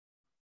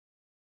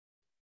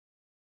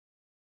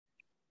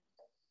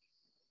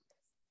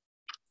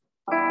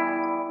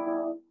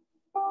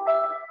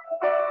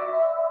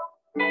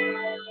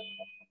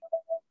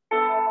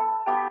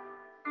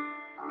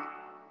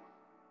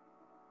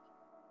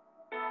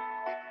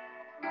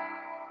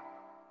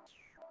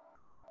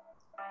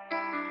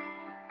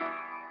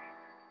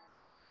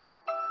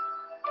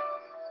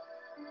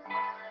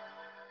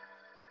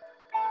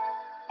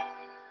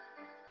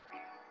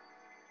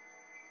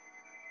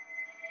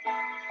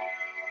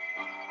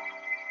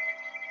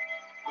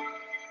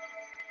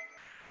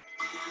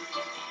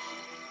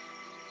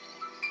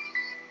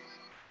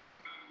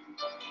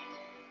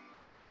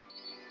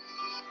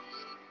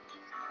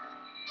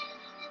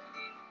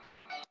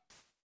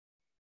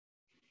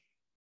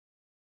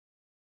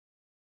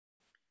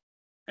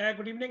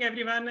Good evening,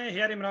 everyone.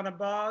 Here Imran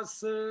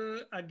Abbas.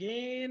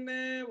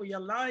 Again, we are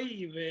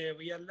live.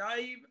 We are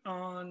live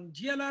on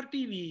GLR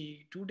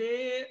TV.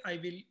 Today, I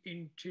will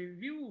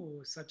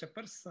interview such a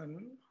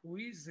person who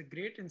is a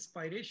great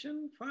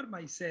inspiration for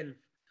myself.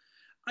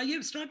 I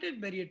have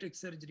started bariatric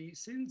surgery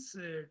since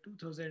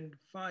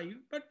 2005,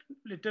 but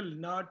little,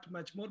 not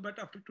much more. But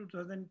after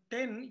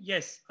 2010,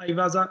 yes, I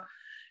was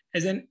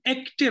as an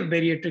active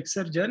bariatric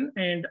surgeon,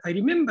 and I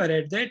remember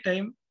at that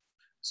time.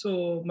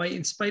 So my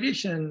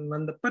inspiration,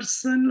 one the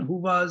person who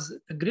was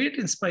a great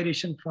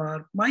inspiration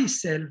for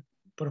myself,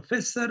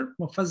 Professor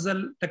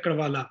Muffazal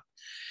Lakadwala.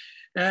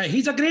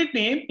 He's a great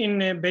name in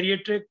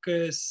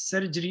bariatric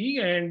surgery,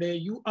 and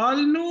you all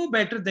know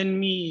better than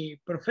me.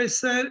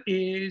 Professor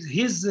is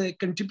his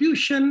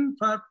contribution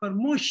for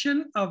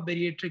promotion of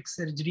bariatric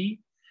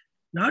surgery,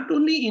 not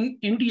only in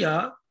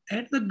India,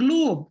 at the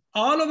globe,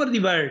 all over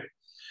the world.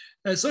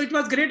 So it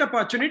was great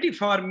opportunity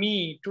for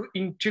me to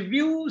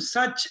interview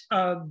such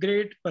a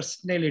great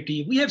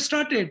personality. We have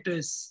started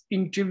this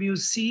interview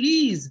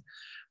series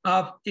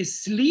of a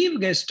sleeve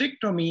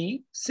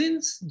gastrectomy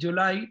since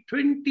July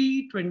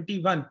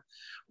 2021.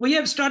 We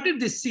have started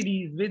this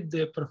series with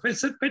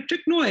Professor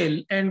Patrick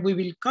Noel, and we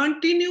will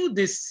continue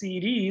this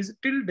series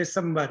till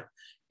December.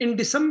 In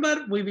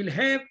December, we will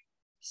have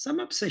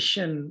some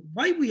obsession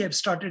why we have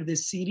started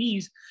this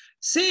series,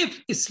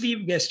 safe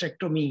sleeve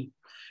gastrectomy.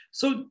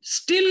 So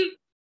still,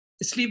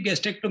 sleeve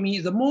gastrectomy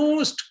is the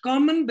most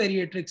common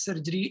bariatric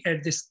surgery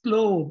at this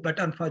globe, but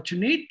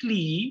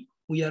unfortunately,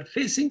 we are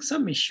facing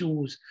some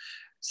issues.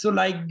 So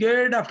like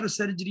GERD after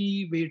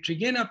surgery, weight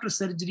regain after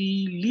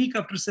surgery, leak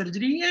after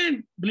surgery,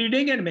 and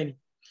bleeding and many.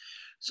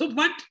 So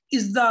what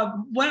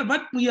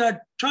we are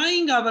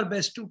trying our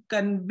best to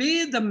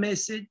convey the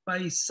message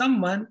by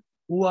someone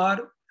who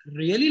are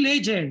really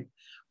legend,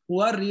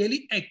 who are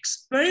really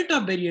expert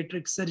of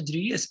bariatric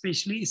surgery,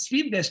 especially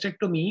sleeve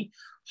gastrectomy,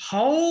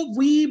 how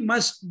we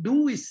must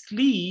do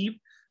sleeve,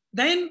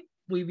 then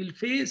we will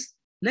face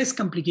less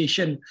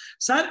complication.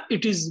 Sir,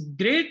 it is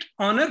great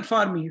honor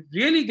for me,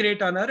 really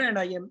great honor, and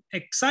I am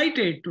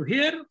excited to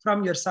hear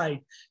from your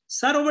side.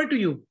 Sir, over to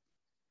you.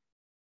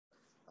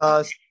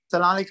 Assalamu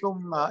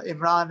alaikum,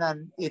 Imran,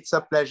 and it's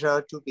a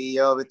pleasure to be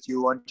here with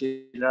you on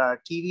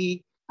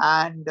TV.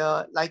 And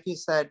like you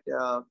said,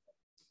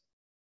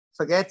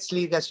 forget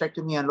sleeve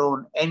gastrectomy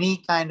alone.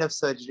 Any kind of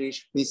surgery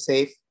should be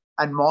safe,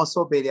 and more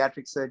so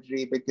bariatric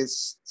surgery,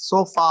 because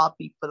so far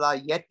people are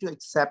yet to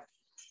accept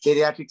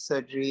bariatric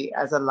surgery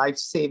as a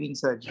life-saving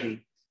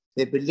surgery.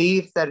 They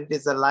believe that it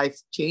is a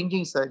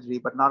life-changing surgery,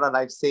 but not a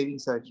life-saving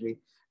surgery.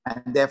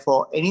 And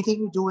therefore, anything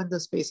you do in the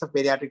space of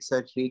bariatric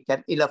surgery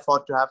can ill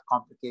afford to have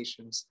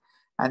complications.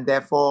 And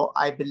therefore,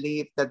 I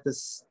believe that the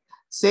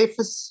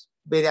safest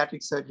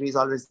bariatric surgery is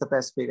always the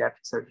best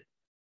bariatric surgery.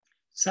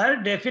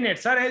 Sir, definite.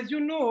 Sir, as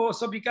you know,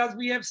 so because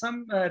we have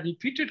some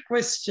repeated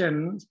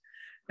questions,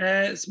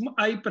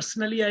 I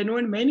personally, I know,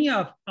 and many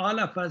of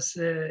all of us.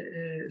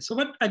 So,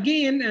 but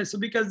again, so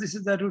because this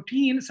is the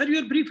routine, sir,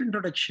 your brief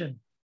introduction.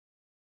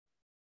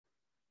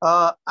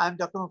 I'm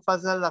Dr.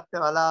 Muffazal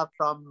Lakadwala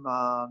from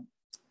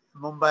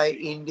Mumbai,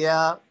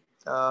 India.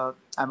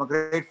 I'm a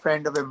great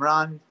friend of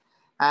Imran,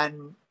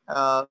 and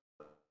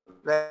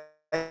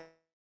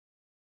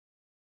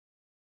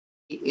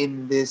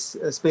in this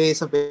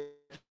space of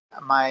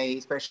my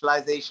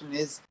specialization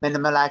is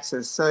minimal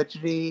access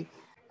surgery,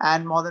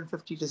 and more than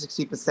 50 to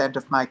 60%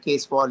 of my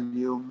case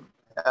volume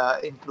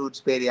includes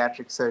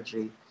bariatric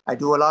surgery. I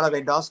do a lot of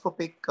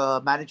endoscopic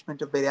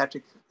management of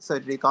bariatric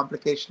surgery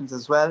complications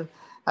as well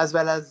as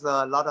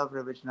a lot of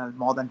revisional.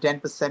 More than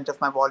 10%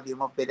 of my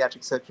volume of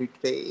bariatric surgery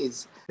today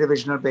is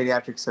revisional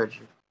bariatric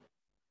surgery.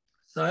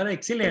 Sir,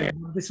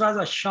 excellent. This was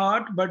a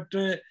short, but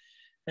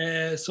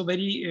so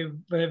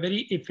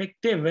very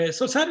effective.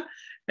 So, sir,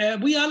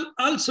 we are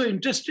also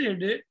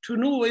interested to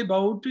know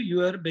about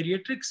your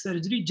bariatric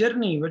surgery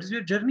journey. What is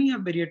your journey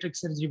of bariatric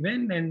surgery,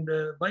 when and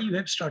why you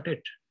have started?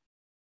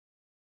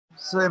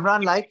 So,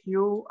 Imran, like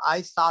you,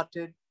 I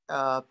started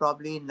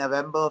probably in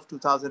November of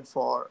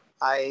 2004.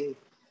 I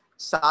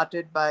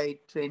started by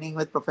training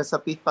with Professor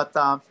Piet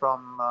Patin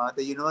from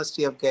the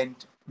University of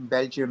Ghent in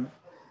Belgium,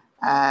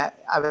 where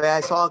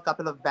I saw a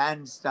couple of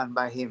bands done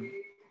by him.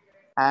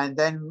 And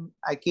then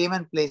I came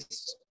and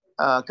placed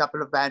a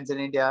couple of bands in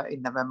India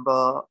in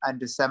November and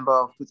December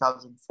of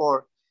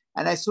 2004.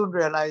 And I soon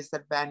realized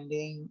that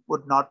banding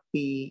would not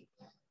be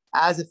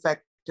as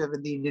effective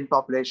in the Indian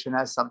population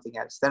as something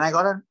else. Then I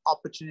got an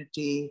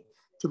opportunity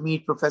to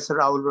meet Professor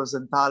Rahul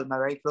Rosenthal, my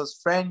very close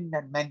friend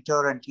and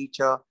mentor and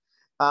teacher,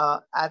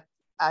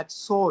 at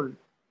Seoul,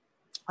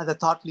 at the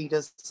Thought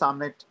Leaders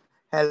Summit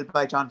held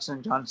by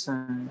Johnson &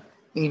 Johnson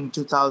in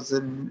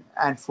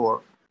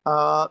 2004.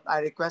 I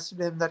requested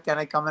him that can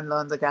I come and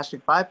learn the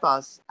gastric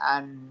bypass,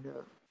 and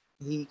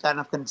he kind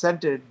of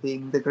consented,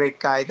 being the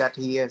great guy that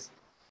he is.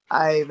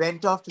 I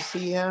went off to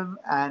see him,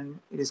 and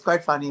it is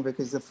quite funny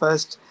because the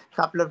first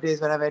couple of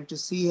days when I went to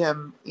see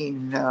him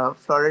in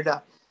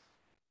Florida,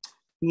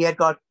 he had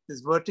got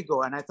this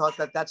vertigo, and I thought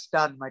that that's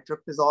done. My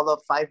trip is all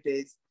of 5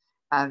 days,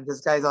 and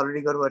this guy's already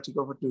got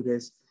vertigo for 2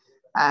 days.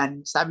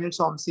 And Samuel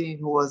Somsey,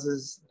 who was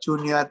his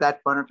junior at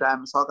that point of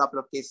time, saw a couple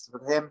of cases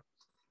with him.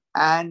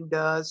 And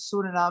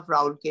soon enough,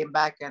 Rahul came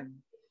back and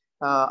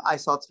I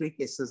saw 3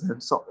 cases.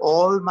 And so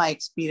all my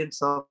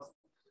experience of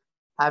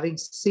having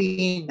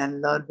seen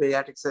and learned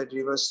bariatric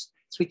surgery was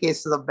 3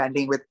 cases of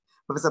banding with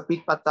Professor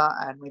Pete Patta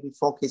and maybe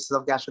 4 cases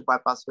of gastric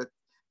bypass with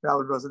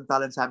Rahul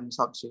Rosenthal and Samuel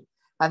Somsey.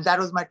 And that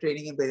was my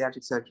training in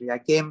bariatric surgery. I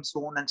came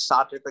soon and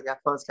started the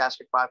first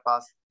gastric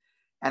bypass.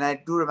 And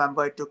I do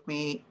remember it took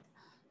me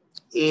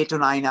 8 or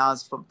 9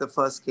 hours from the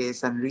first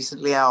case. And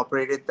recently I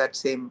operated that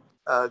same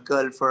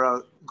girl for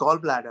a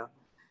gallbladder.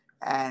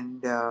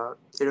 And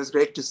it was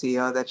great to see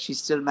her that she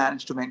still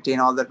managed to maintain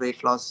all that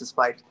weight loss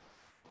despite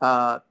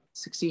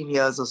 16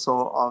 years or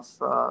so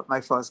of my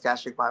first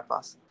gastric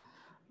bypass.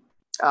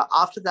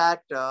 After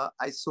that,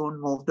 I soon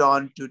moved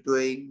on to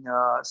doing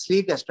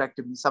sleeve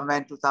gastrectomy somewhere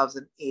in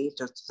 2008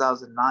 or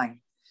 2009.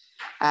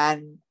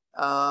 And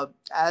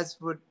as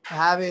would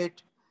have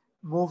it,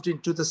 moved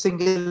into the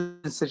single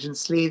incision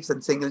sleeves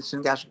and single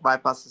incision gastric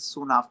bypasses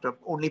soon after,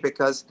 only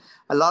because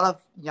a lot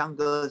of young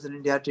girls in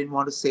India didn't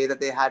want to say that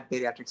they had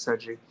bariatric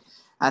surgery.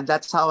 And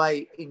that's how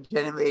I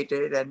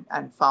innovated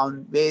and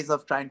found ways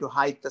of trying to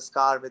hide the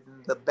scar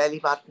within the belly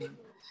button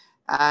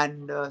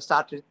and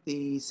started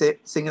the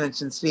single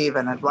incision sleeve.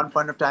 And at one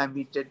point of time,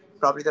 we did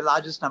probably the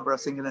largest number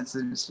of single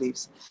incision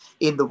sleeves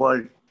in the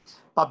world,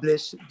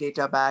 published,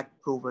 data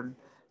backed, proven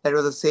that it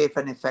was a safe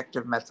and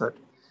effective method.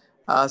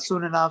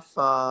 Soon enough,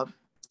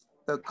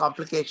 the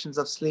complications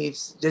of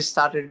sleeves just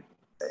started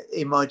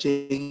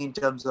emerging in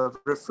terms of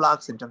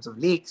reflux, in terms of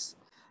leaks,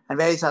 and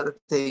various other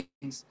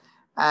things.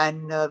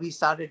 And we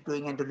started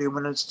doing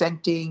endoluminal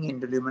stenting,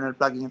 endoluminal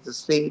plugging of the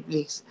sleeve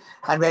leaks,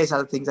 and various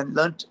other things, and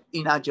learned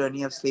in our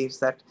journey of sleeves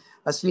that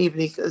a sleeve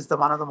leak is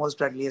one of the most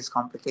deadliest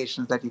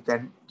complications that you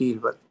can deal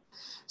with.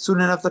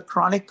 Soon enough, the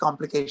chronic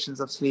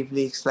complications of sleeve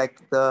leaks,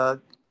 like the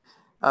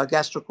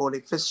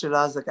gastrocolic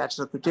fistulas, the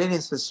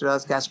gastrocutaneous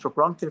fistulas,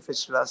 gastrobronchial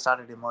fistulas,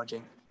 started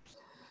emerging.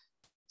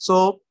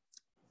 So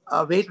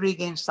weight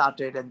regain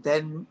started, and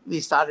then we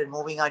started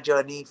moving our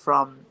journey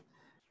from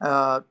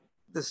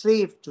the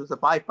sleeve to the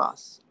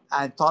bypass,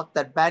 and thought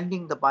that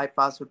banding the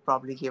bypass would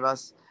probably give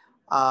us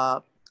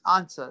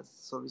answers.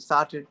 So we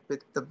started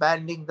with the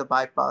banding the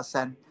bypass,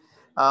 and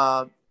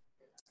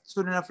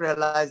soon enough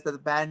realized that the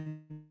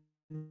band,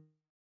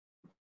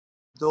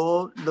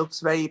 though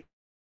looks very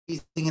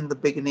pleasing in the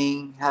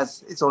beginning,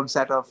 has its own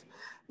set of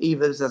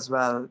evils as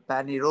well.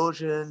 Band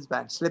erosions,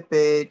 band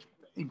slippage,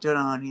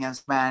 internal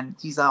hernias, band.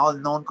 These are all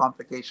known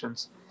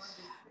complications.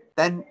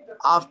 Then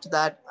after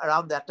that,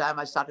 around that time,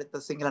 I started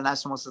the single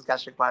anastomosis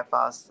gastric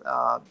bypass,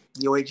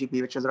 the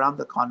OAGB, which was around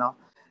the corner,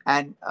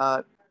 and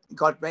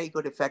got very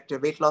good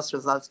effective weight loss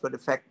results, good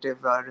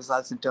effective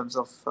results in terms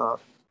of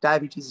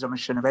diabetes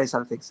remission and various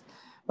other things.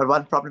 But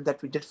one problem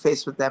that we did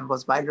face with them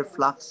was bile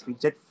reflux. We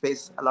did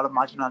face a lot of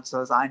marginal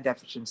ulcers, iron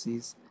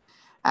deficiencies,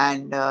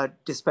 and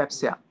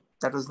dyspepsia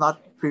that was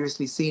not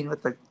previously seen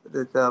with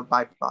the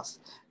bypass,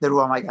 the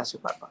Ruamai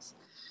gastric bypass.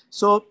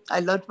 So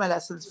I learned my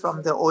lessons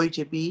from the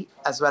OHAB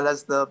as well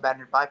as the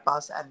banded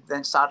bypass, and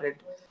then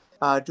started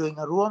doing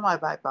a Ruamai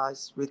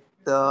bypass with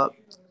the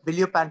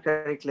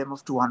biliopancreatic limb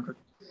of 200.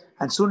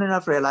 And soon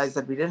enough realized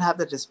that we didn't have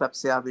the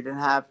dyspepsia, we didn't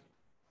have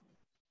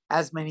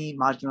as many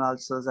marginal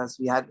ulcers as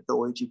we had with the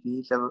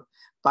OHAB. The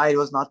bile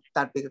was not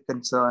that big a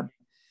concern.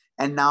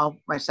 And now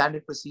my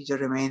standard procedure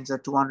remains a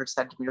 200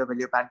 centimeter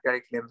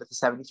biliopancreatic limb with a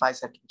 75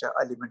 centimeter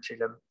alimentary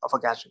limb of a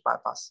gastric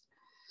bypass.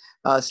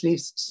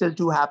 Sleeves still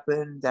do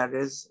happen. There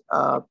is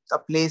a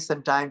place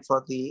and time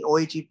for the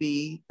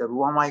OHEP, the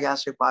Ruamai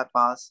gastric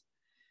bypass,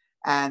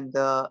 and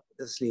the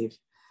sleeve.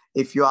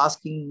 If you're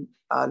asking,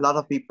 a lot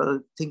of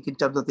people think in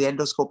terms of the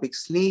endoscopic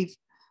sleeve.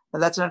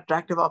 Well, that's an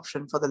attractive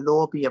option for the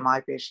lower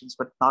BMI patients,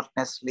 but not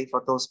necessarily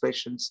for those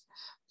patients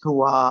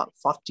who are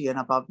 40 and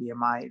above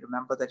BMI.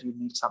 Remember that you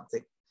need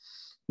something.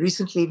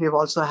 Recently, we've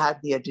also had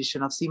the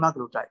addition of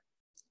semaglutide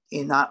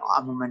in our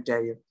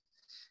armamentarium.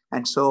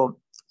 And so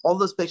all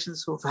those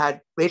patients who've had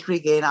weight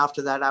regain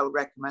after that, I would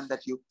recommend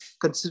that you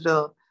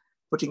consider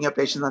putting your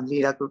patients on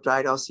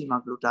liraglutide or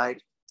semaglutide.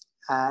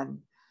 And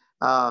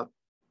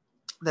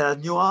there are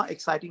newer,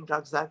 exciting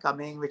drugs that are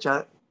coming, which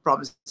are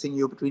promising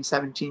you between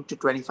 17 to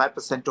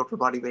 25% total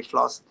body weight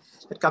loss.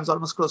 That comes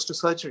almost close to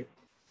surgery.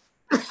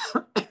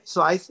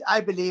 So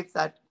I believe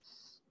that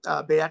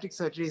bariatric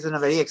surgery is in a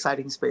very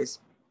exciting space,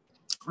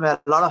 where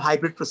a lot of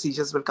hybrid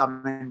procedures will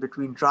come in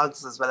between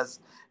drugs as well as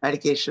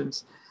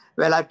medications.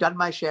 Well, I've done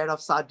my share of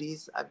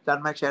SADIs, I've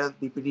done my share of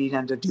BPD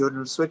and the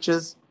diurnal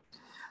switches.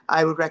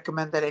 I would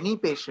recommend that any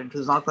patient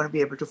who's not going to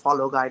be able to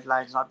follow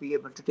guidelines, not be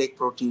able to take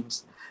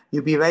proteins,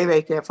 you be very,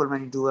 very careful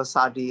when you do a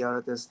SADI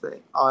or this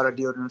thing or a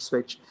diurnal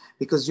switch,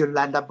 because you'll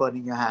end up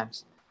burning your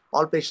hands.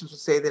 All patients will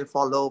say they'll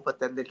follow, but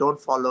then they don't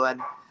follow,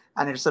 and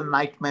it's a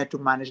nightmare to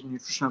manage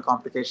nutritional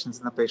complications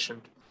in a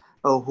patient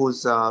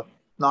who's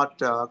not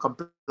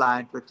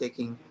compliant with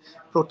taking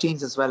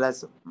proteins as well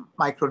as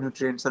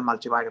micronutrients and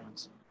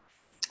multivitamins.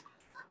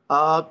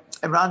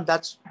 Imran,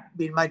 that's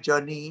been my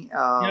journey.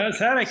 Yeah,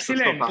 sir, So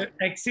excellent. far.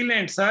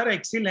 Excellent, sir,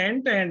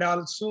 excellent. And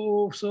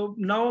also, so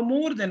now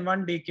more than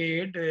 1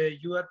 decade,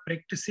 you are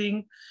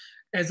practicing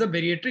as a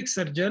bariatric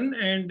surgeon,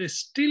 and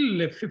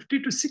still 50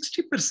 to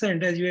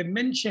 60%, as you have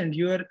mentioned,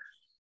 your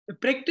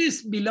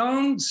practice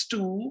belongs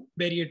to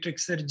bariatric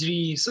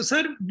surgery. So,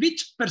 sir,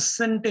 which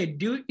percentage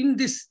do you, in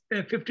this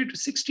 50 to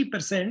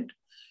 60%,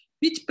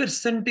 which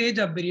percentage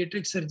of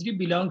bariatric surgery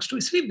belongs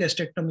to sleeve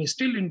gastrectomy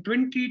still in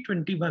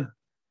 2021?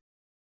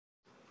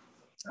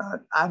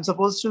 I'm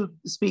supposed to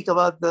speak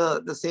about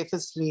the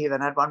safest sleeve,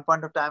 and at one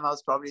point of time, I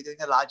was probably doing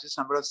the largest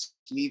number of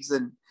sleeves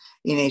in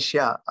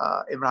Asia,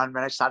 Imran,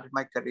 when I started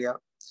my career.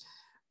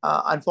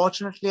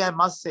 Unfortunately, I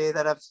must say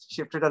that I've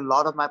shifted a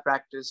lot of my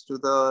practice to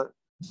the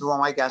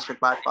my gastric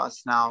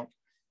bypass now,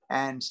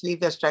 and sleeve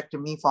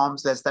gastrectomy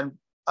forms less than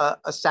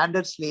a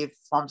standard sleeve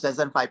forms less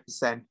than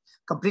 5%.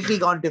 Completely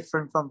gone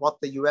different from what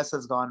the US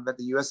has gone, where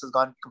the US has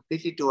gone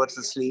completely towards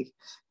the sleeve,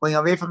 going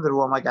away from the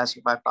my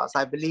gastric bypass.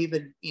 I believe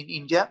in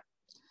India,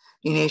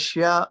 in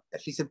Asia,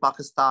 at least in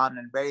Pakistan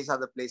and various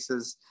other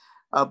places,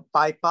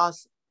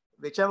 bypass,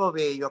 whichever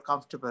way you're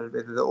comfortable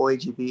with, the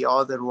OAGB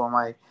or the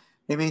Ruamai,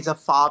 remains a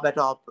far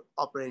better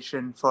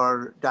operation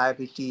for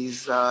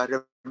diabetes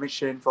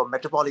remission, for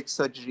metabolic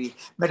surgery,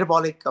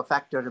 metabolic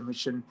factor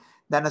remission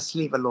than a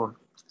sleeve alone.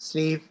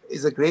 Sleeve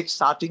is a great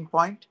starting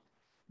point,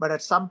 but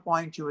at some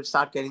point you will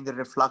start getting the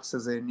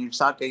refluxes in, you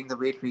start getting the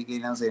weight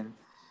regainers in.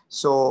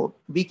 So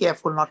be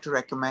careful not to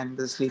recommend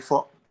the sleeve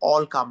for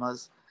all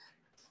comers.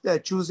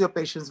 Choose your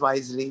patients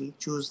wisely,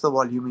 choose the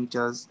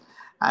volumeters,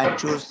 and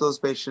choose those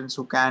patients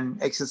who can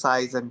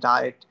exercise and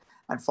diet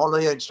and follow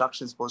your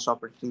instructions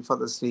post-operatively for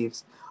the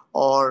sleeves.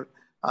 Or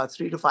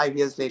 3 to 5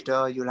 years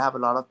later, you'll have a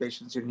lot of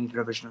patients you need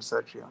revisional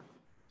surgery on.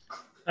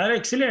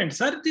 Excellent.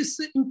 Sir, this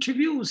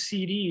interview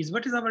series,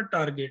 what is our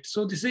target?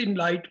 So this is in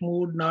light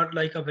mode, not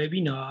like a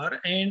webinar.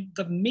 And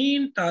the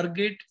main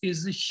target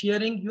is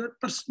sharing your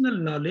personal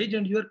knowledge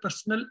and your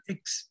personal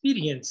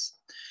experience.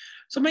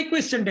 So my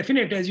question,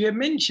 definitely, as you have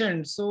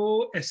mentioned,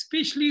 so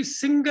especially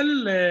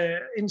single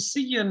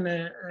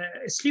incision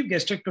sleeve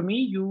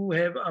gastrectomy, you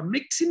have a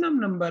maximum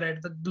number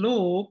at the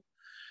globe.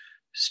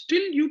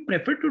 Still, you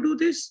prefer to do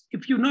this?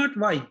 If you not,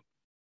 why?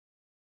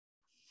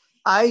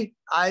 I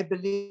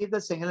believe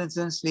the single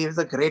incision sleeve is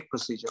a great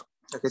procedure.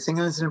 Okay,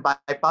 single incision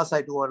bypass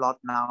I do a lot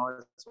now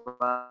as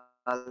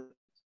well.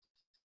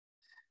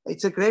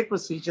 It's a great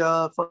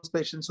procedure for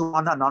patients who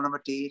want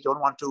anonymity, don't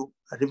want to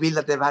reveal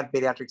that they've had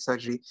bariatric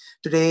surgery.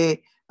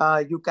 Today,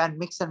 you can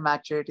mix and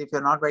match it. If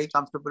you're not very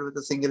comfortable with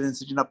the single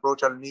incision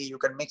approach only, you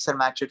can mix and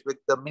match it with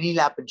the mini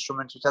lap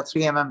instruments, which are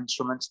 3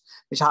 instruments,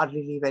 which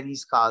hardly leave any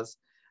scars.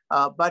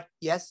 But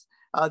yes,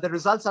 the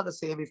results are the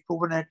same. We've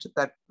proven it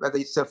that whether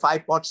it's a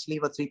 5-pot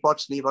sleeve, a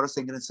 3-pot sleeve, or a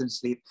single incision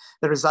sleeve,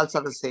 the results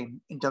are the same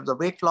in terms of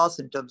weight loss,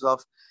 in terms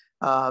of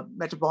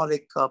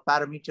metabolic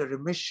parameter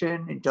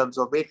remission, in terms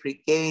of weight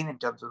regain, in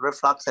terms of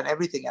reflux and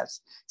everything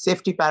else.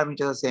 Safety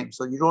parameters are the same.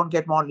 So you don't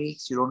get more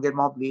leaks, you don't get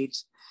more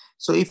bleeds.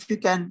 So if you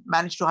can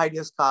manage to hide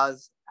your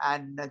scars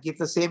and give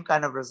the same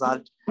kind of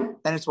result,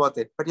 then it's worth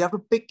it. But you have to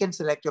pick and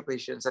select your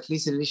patients, at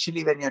least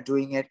initially when you're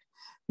doing it.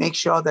 Make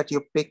sure that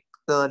you pick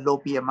the low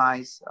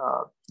BMIs,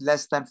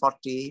 less than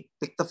 40,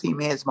 pick the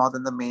females more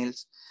than the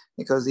males,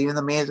 because even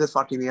the males with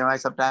 40 BMI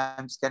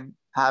sometimes can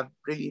have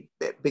really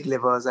big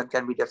livers and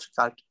can be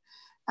difficult.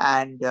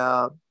 And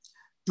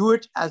do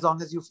it as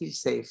long as you feel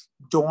safe.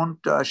 Don't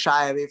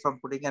shy away from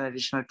putting an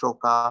additional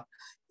trocar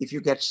if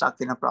you get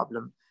stuck in a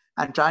problem.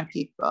 And try and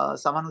keep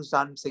someone who's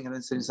done single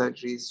incision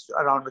surgeries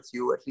around with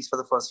you, at least for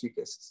the first few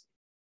cases.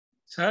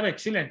 Sir,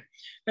 excellent.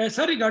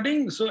 Sir,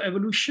 regarding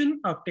evolution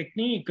of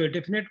technique,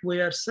 definite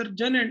we are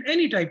surgeon and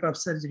any type of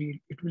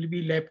surgery, it will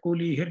be lap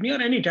chole, hernia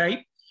or any type,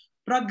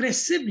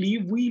 progressively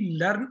we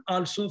learn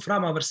also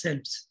from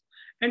ourselves.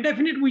 And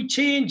definitely we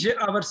change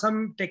our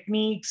some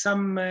technique,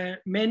 some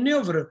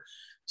maneuver.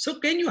 So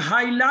can you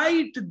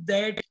highlight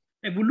that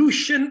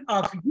evolution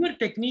of your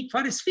technique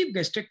for sleeve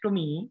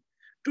gastrectomy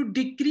to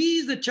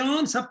decrease the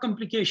chance of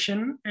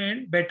complication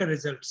and better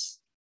results?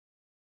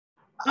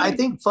 I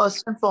think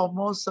first and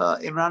foremost,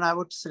 Imran, I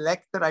would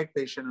select the right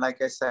patient.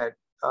 Like I said,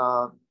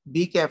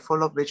 be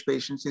careful of which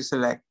patients you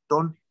select.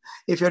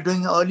 If you're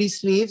doing early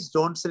sleeves,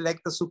 don't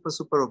select the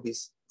super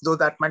obese, though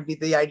that might be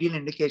the ideal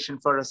indication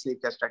for a sleeve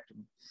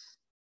gastrectomy.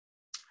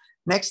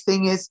 Next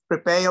thing is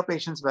prepare your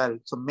patients well.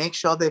 So make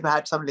sure they've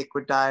had some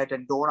liquid diet,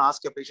 and don't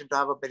ask your patient to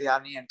have a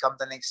biryani and come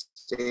the next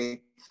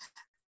day.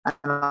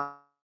 And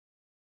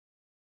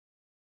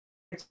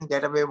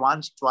get away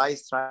once,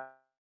 twice, thrice.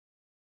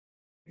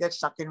 Get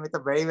stuck in with a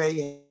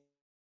very,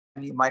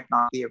 and you might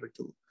not be able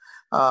to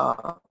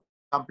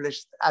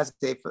accomplish as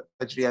safe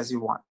surgery as you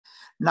want.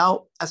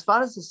 Now, as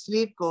far as the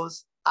sleeve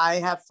goes, I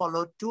have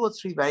followed 2 or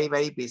 3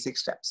 very basic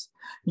steps.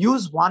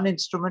 Use one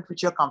instrument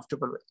which you're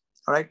comfortable with.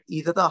 All right,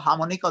 either the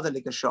harmonic or the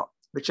ligature.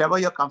 whichever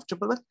you're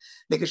comfortable with.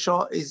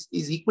 Ligasure is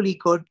equally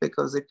good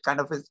because it kind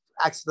of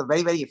acts as a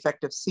very, very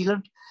effective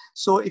sealant.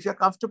 So if you're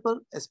comfortable,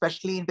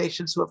 especially in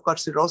patients who have got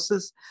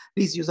cirrhosis,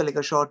 please use a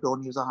Ligasure,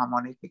 don't use a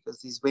harmonic, because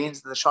these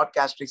veins, the short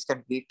gastrics,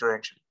 can bleed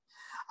torrentially.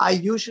 I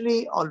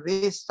usually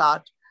always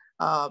start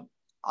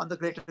on the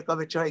greater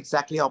curvature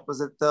exactly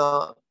opposite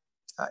the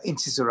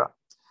incisura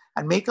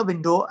and make a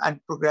window and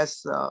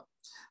progress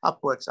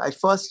upwards. I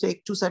first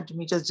take 2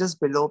 centimeters just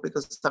below,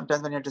 because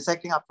sometimes when you're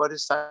dissecting upward, it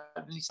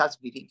suddenly starts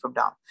bleeding from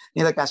down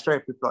near the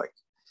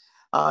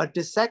gastroepiploic.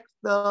 Dissect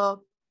the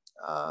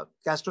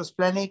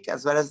gastrosplenic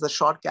as well as the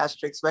short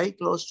gastrics very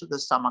close to the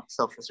stomach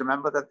surface.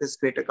 Remember that this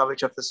greater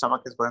curvature of the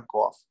stomach is going to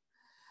go off.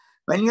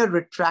 When you're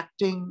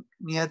retracting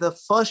near the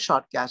first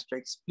short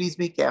gastrics, please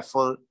be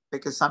careful,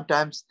 because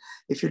sometimes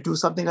if you do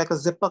something like a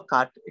zipper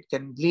cut, it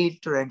can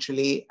bleed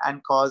torrentially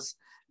and cause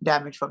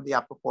damage from the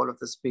upper pole of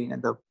the spleen,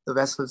 and the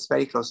vessel is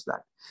very close to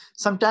that.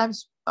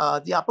 Sometimes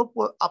the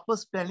upper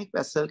splenic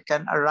vessel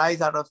can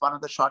arise out of one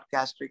of the short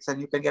gastrics, and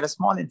you can get a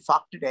small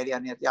infarcted area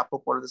near the upper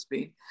pole of the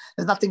spleen.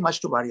 There's nothing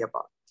much to worry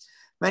about.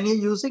 When you're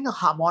using a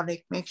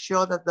harmonic, make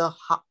sure that the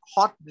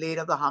hot blade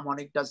of the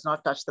harmonic does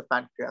not touch the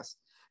pancreas,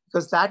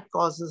 because that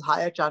causes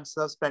higher chances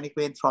of splenic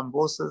vein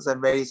thrombosis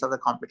and various other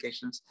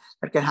complications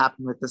that can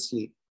happen with the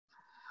sleeve.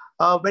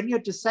 When you're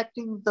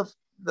dissecting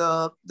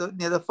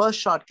near the first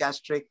short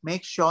gastric,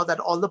 make sure that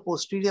all the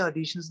posterior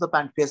adhesions of the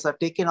pancreas are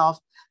taken off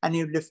and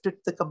you lifted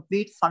the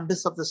complete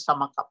fundus of the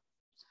stomach up.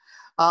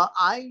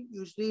 I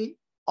usually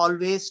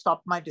always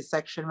stop my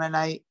dissection when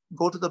I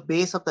go to the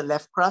base of the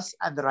left crust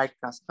and the right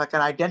crust. If I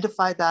can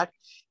identify that,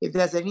 if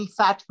there's any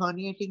fat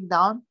herniating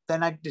down,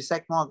 then I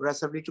dissect more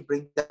aggressively to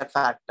bring that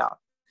fat down.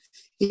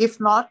 If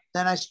not,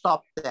 then I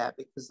stop there,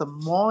 because the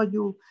more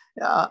you,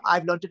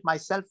 I've learned it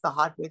myself the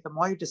hard way, the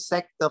more you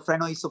dissect the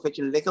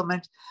phrenoesophageal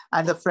ligament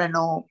and the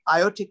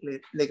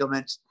phrenoaortic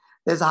ligaments,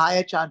 there's a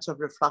higher chance of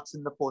reflux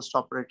in the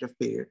post-operative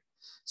period.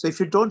 So if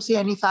you don't see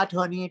any fat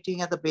herniating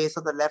at the base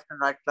of the left and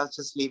right crust,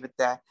 just leave it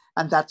there.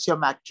 And that's your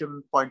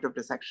maximum point of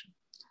dissection.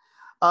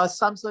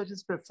 Some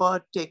surgeons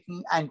prefer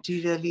taking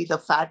anteriorly the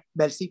fat,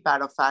 Belsey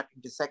pad of fat,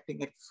 and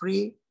dissecting it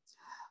free.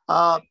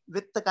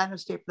 With the kind of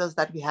staplers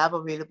that we have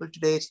available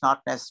today, it's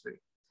not necessary.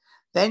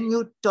 Then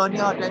you turn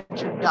your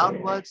attention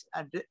downwards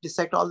and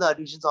dissect all the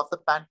adhesions of the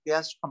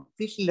pancreas to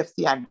completely lift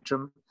the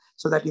antrum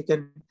so that you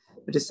can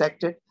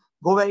dissect it.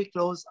 Go very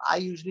close. I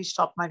usually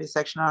stop my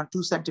dissection around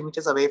 2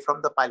 centimeters away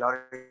from the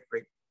pyloric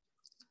ring.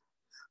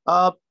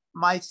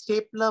 My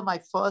stapler,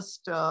 my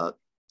first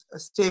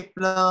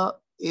stapler,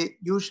 it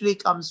usually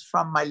comes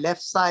from my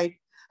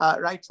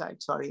right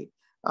side,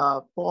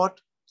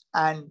 port,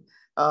 and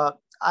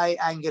I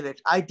angle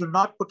it. I do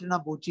not put in a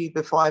bougie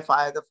before I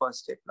fire the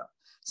first stapler.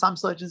 Some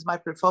surgeons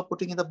might prefer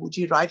putting in the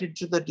bougie right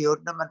into the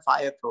duodenum and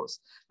fire close.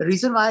 The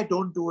reason why I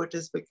don't do it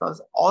is because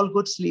all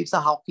good sleeves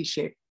are hockey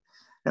shaped.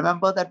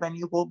 Remember that when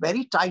you go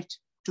very tight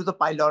to the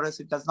pylorus,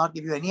 it does not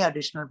give you any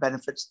additional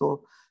benefits,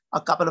 though a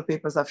couple of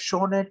papers have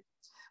shown it.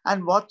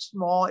 And what's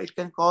more, it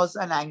can cause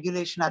an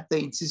angulation at the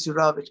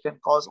incisura, which can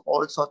cause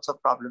all sorts of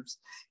problems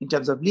in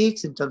terms of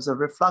leaks, in terms of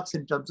reflux,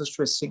 in terms of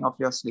twisting of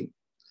your sleeve.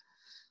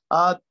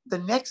 The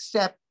next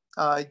step,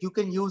 you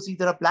can use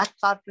either a black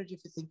cartridge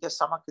if you think your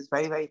stomach is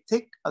very, very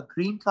thick, a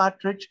green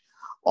cartridge,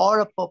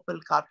 or a purple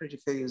cartridge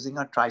if you're using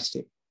a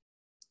tri-staple.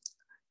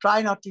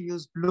 Try not to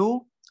use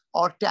blue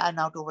or tan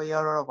out over here,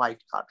 or a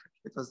white cartridge,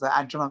 because the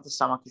antrum of the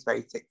stomach is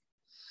very thick.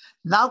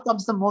 Now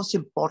comes the most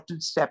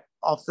important step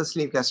of the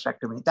sleeve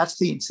gastrectomy. That's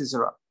the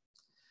incisura.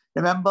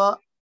 Remember,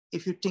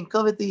 if you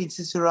tinker with the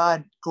incisura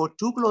and go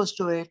too close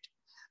to it,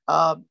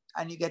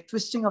 and you get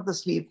twisting of the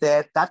sleeve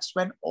there, that's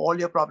when all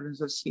your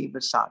problems with sleeve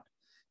will start.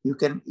 You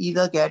can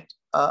either get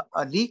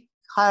a leak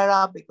higher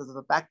up because of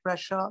the back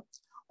pressure,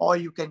 or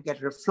you can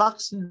get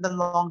reflux in the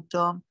long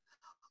term,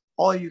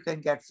 or you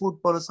can get food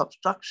bolus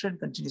obstruction,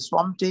 continuous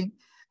vomiting,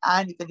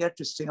 and you can get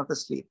twisting of the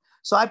sleeve.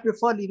 So I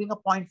prefer leaving a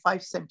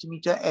 0.5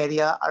 centimeter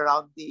area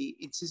around the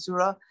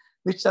incisura,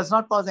 which does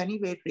not cause any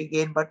weight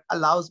regain, but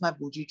allows my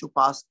bougie to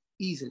pass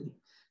easily.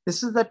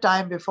 This is the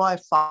time before I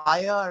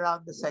fire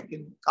around the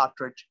second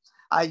cartridge,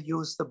 I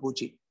use the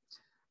bougie.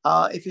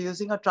 If you're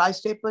using a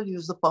tri-staple,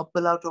 use the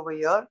purple out over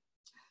here.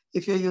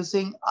 If you're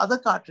using other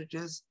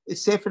cartridges,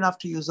 it's safe enough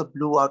to use a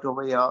blue out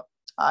over here.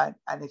 And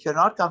if you're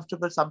not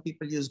comfortable, some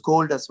people use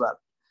gold as well.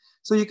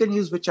 So you can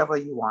use whichever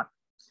you want.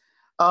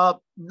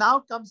 Now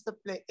comes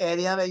the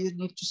area where you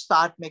need to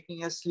start making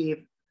your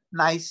sleeve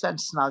nice and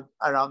snug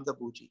around the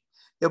bougie.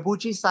 Your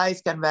bougie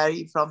size can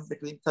vary from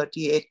between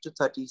 38 to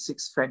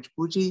 36 French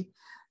bougie.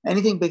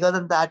 Anything bigger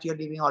than that, you're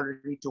leaving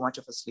already too much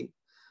of a sleeve.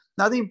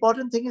 Now, the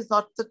important thing is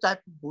not the type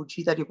of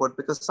bougie that you put,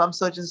 because some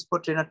surgeons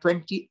put in a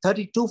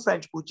 32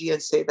 French bougie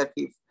and say that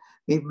we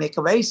make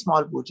a very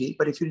small bougie.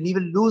 But if you leave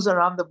it loose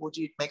around the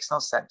bougie, it makes no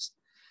sense.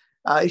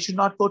 It should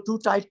not go too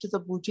tight to the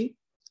bougie.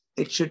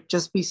 It should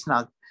just be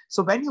snug.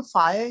 So when you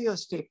fire your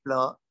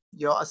stapler,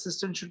 your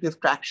assistant should give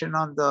traction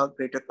on the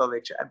greater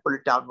curvature and pull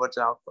it downwards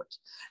and outwards.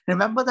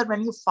 Remember that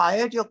when you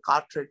fired your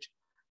cartridge,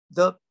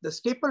 the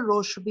staple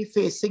row should be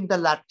facing the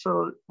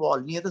lateral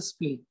wall near the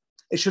spleen.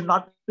 It should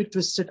not be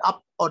twisted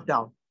up or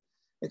down,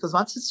 because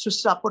once it's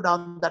twisted up or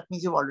down, that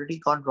means you've already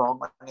gone wrong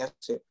on your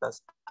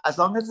staplers. As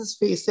long as it's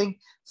facing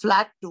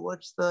flat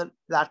towards the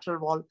lateral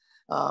wall,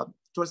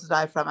 towards the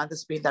diaphragm and the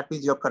spleen, that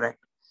means you're correct.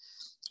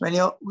 When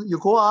you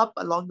go up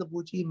along the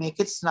bougie, make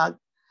it snug.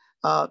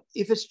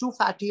 If it's too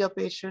fatty a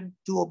patient,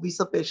 too obese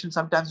a patient,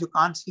 sometimes you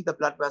can't see the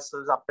blood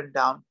vessels up and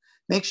down.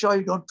 Make sure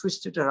you don't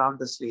twist it around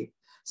the sleeve.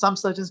 Some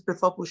surgeons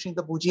prefer pushing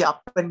the bougie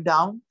up and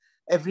down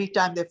every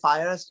time they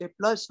fire a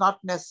stapler. It's not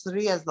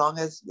necessary as long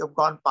as you've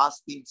gone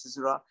past the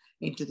incisura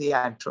into the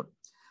antrum.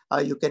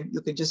 You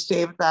can just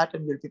stay with that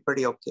and you'll be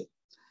pretty okay.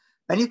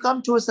 When you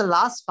come towards the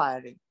last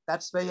firing,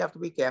 that's where you have to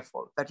be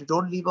careful that you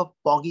don't leave a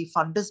boggy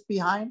fundus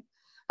behind.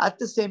 At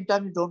the same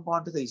time, you don't go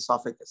onto the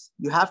esophagus.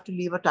 You have to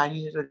leave a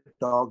tiny little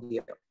dog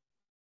ear.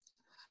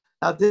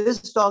 Now, this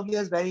dog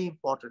ear is very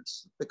important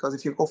because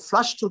if you go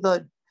flush to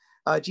the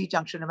G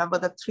junction, remember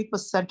that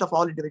 3% of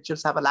all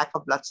individuals have a lack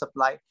of blood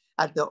supply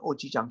at the OG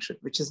junction,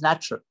 which is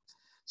natural.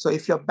 So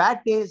if your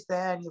bad day is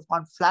there and you've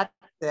gone flat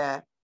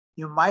there,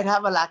 you might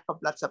have a lack of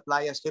blood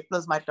supply, your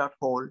staplers might not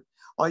hold,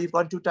 or you've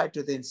gone too tight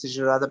to the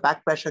incisura, the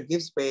back pressure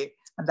gives way,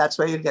 and that's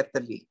where you'll get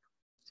the leak.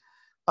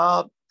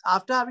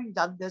 After having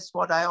done this,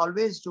 what I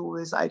always do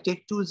is I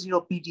take 20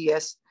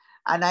 PDS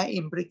and I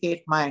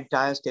imbricate my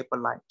entire staple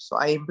line. So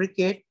I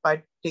imbricate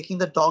by taking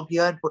the dog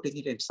ear and putting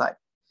it inside,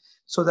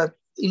 so that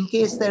in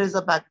case there is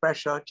a back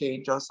pressure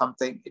change or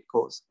something, it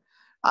goes.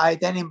 I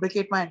then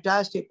imbricate my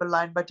entire staple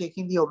line by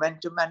taking the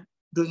omentum and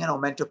doing an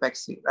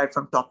omentopexy right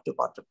from top to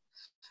bottom.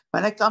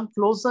 When I come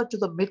closer to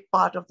the mid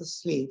part of the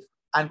sleeve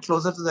and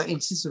closer to the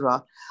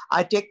incisura,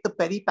 I take the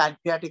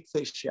peripancreatic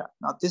fascia.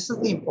 Now, this is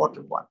the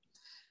important one.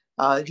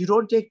 You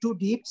don't take too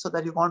deep so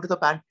that you go into the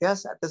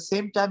pancreas. At the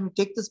same time, you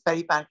take this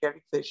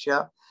peripancreatic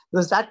fascia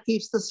because that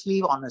keeps the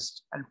sleeve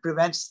honest and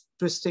prevents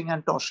twisting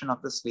and torsion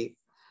of the sleeve.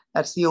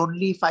 That's the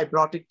only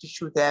fibrotic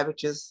tissue there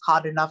which is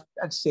hard enough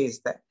and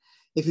stays there.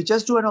 If you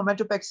just do an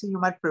omentopexy, you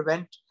might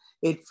prevent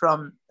it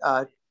from,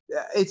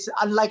 it's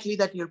unlikely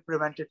that you'll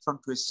prevent it from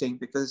twisting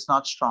because it's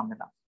not strong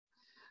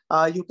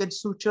enough. You can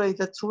suture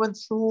either through and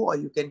through, or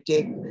you can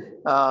take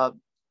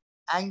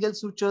angle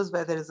sutures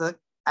where there is an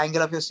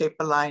angle of your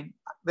staple line.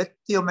 With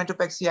the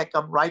omentopexy, I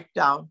come right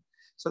down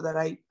so that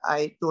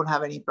I don't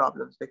have any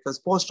problems, because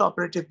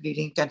post-operative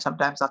bleeding can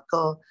sometimes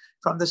occur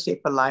from the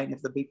staple line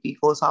if the BP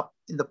goes up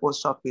in the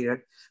post-op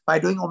period. By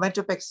doing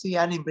omentopexy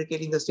and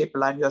imbricating the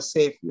staple line, you're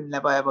safe. You'll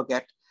never ever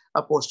get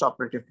a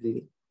post-operative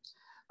bleeding.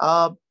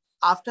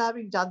 After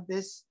having done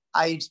this,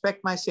 I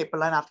inspect my staple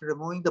line after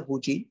removing the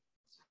bougie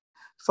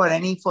for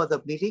any further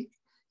bleeding.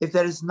 If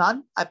there is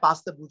none, I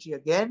pass the bougie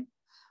again.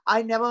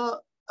 I never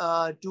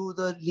do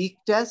the leak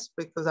test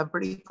because I'm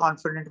pretty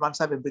confident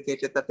once I've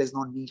imbricated that there's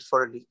no need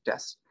for a leak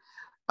test.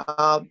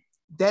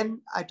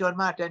 Then I turn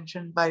my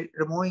attention by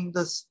removing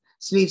the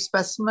sleeve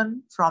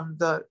specimen from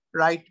the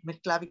right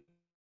mid-clavicle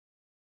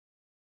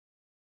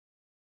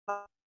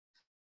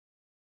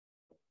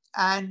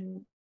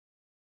and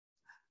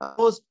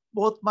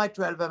both my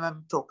 12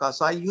 mm trocars.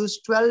 So I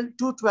use two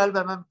 12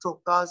 mm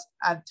trocars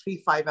and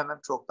 3 5 mm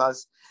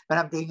trocars when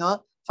I'm doing a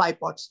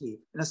 5-pot sleeve.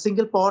 In a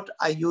single pot,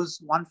 I use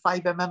one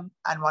 5 mm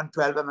and one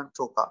 12 mm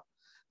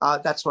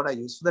trocar. That's what I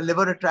use. For the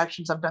liver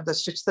retraction, sometimes I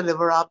stitch the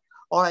liver up,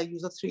 or I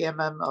use a 3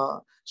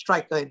 mm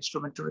striker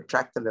instrument to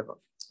retract the liver.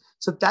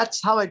 So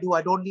that's how I do.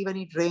 I don't leave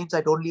any drains.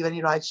 I don't leave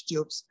any Reich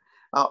tubes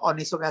or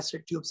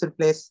nasogastric tubes in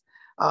place.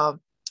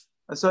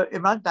 So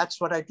Imran, that's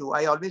what I do.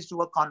 I always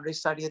do a Conway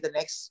study the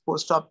next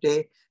post-op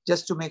day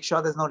just to make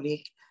sure there's no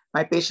leak.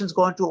 My patients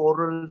go into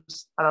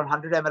orals around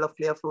 100 ml of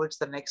clear fluids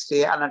the next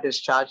day and are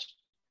discharged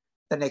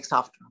the next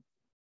afternoon.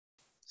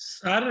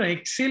 Sir,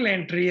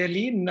 excellent,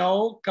 really.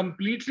 Now,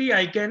 completely,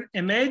 I can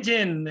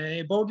imagine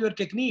about your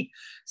technique.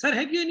 Sir,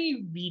 have you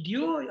any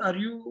video? Are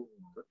you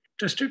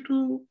interested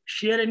to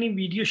share any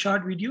video,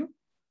 short video?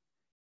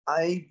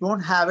 I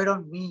don't have it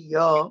on me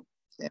here,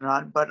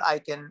 Imran, but I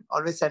can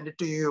always send it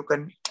to you. You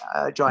can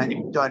join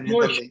in the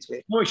link.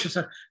 No issue,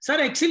 sir. Sir,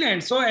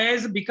 excellent. So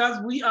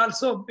because we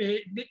also,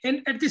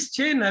 at this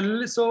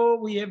channel, so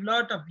we have a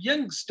lot of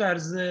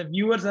youngsters,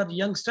 viewers are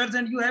youngsters,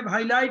 and you have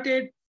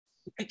highlighted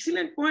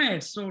excellent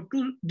points. So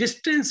to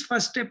distance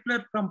first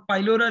stapler from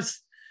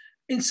pylorus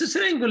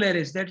incisura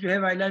angularis, that you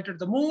have highlighted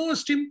the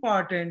most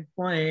important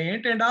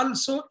point, and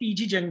also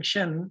EG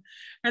junction.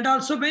 And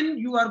also when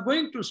you are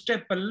going to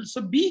staple,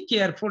 so be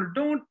careful,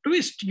 don't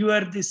twist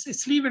this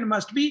sleeve and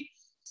must be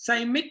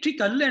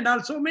symmetrical, and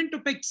also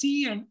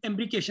omentopexy and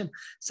imbrication.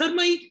 Sir,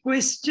 my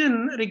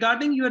question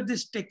regarding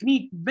this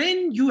technique,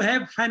 when you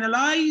have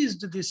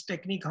finalized this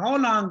technique, how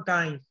long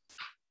time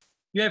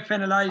you have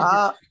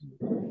finalized it?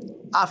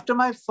 After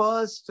my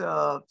first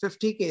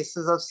 50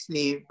 cases of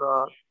sleeve,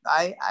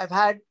 I've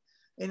had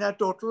in a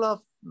total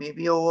of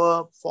maybe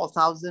over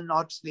 4,000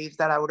 odd sleeves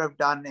that I would have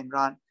done,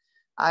 Imran.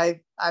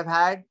 I've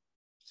had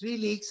 3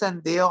 leaks,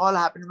 and they all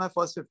happened in my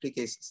first 50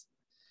 cases.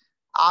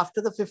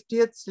 After the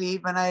 50th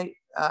sleeve, when I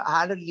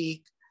had a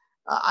leak,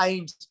 I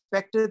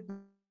inspected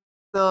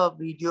the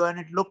video and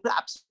it looked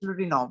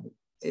absolutely normal,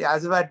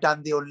 as if I'd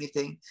done the only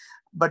thing.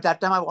 But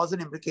that time I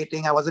wasn't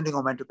imbricating, I wasn't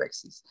doing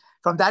omentopexies.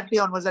 From that day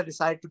onwards, I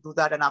decided to do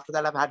that. And after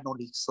that, I've had no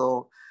leaks.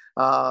 So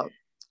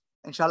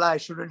inshallah, I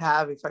shouldn't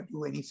have if I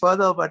do any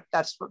further, but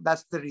that's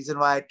the reason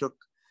why I took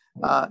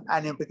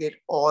and implicate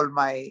all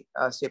my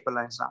staple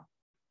lines now.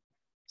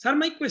 Sir,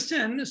 my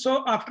question,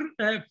 so after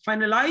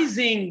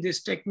finalizing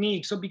this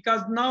technique, so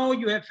because now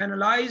you have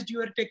finalized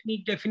your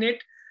technique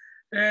definite,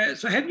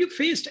 so have you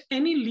faced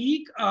any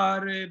leak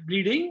or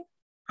bleeding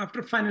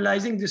after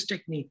finalizing this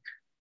technique?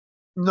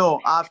 No,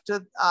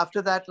 after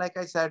that, like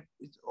I said,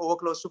 it's over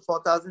close to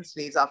 4,000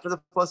 sleeves. After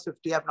the first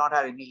 50, I've not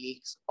had any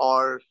leaks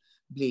or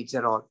bleeds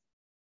at all.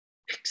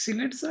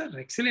 Excellent, sir.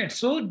 Excellent.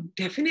 So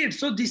definite.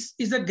 So this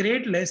is a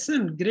great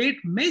lesson, great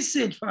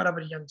message for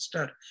our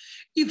youngster.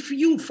 If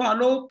you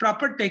follow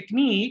proper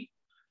technique,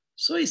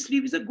 so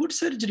sleeve is a good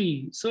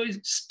surgery. So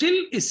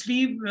still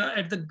sleeve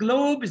at the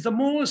globe is the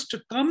most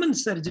common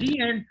surgery.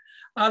 And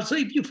also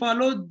if you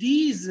follow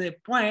these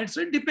points,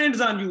 so it depends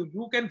on you.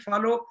 You can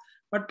follow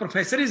what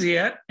professor is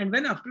here. And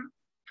when after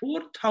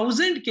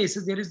 4,000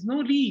 cases, there is no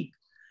leak,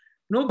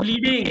 no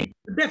bleeding,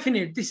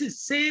 definite. This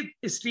is safe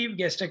sleeve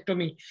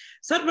gastrectomy.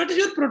 Sir, what is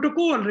your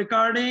protocol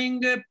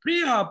regarding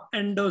pre-op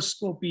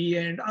endoscopy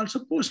and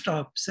also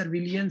post-op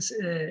surveillance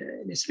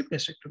in sleeve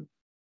gastrectomy?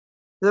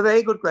 It's a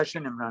very good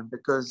question, Imran,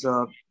 because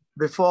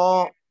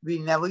before we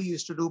never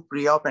used to do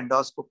pre-op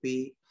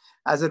endoscopy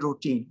as a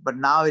routine, but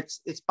now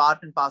it's part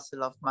and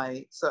parcel of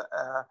my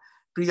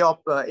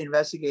pre-op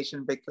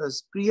investigation,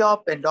 because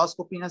pre-op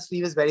endoscopy in a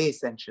sleeve is very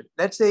essential.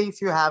 Let's say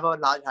if you have a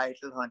large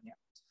hiatal hernia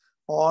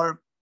or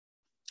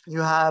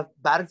you have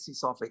Barrett's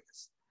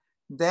esophagus,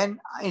 then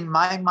in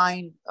my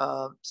mind,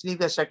 sleeve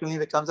gastrectomy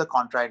becomes a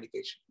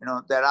contraindication. You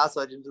know, there are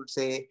surgeons who would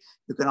say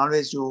you can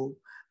always do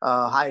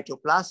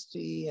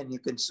hiatoplasty and you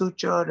can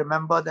suture.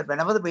 Remember that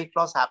whenever the weight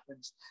loss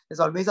happens, there's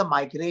always a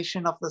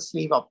migration of the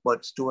sleeve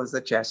upwards towards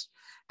the chest,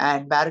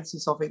 and Barrett's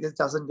esophagus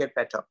doesn't get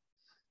better.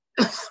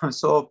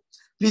 So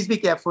please be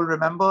careful.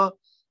 Remember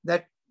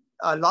that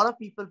a lot of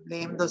people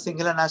blame the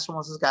single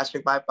anastomosis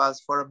gastric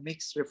bypass for a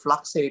mixed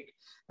refluxate,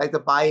 like the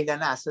bile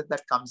and acid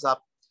that comes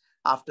up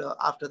after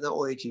the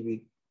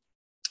OHEV.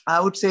 I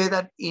would say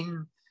that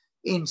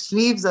in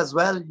sleeves as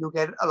well, you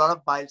get a lot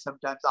of bile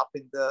sometimes up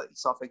in the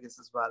esophagus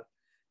as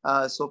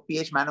well. So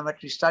pH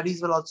manometry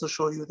studies will also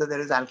show you that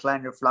there is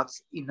alkaline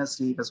reflux in a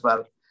sleeve as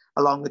well,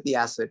 along with the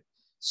acid.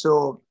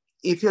 So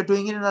if you're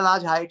doing it in a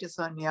large hiatus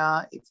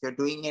hernia, if you're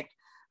doing it,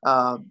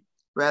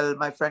 well,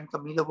 my friend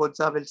Camila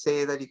Woodzah will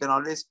say that you can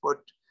always put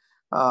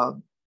a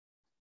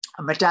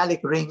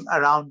metallic ring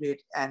around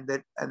it, and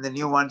the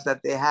new ones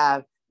that they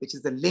have, which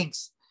is the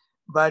links.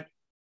 But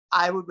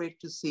I would wait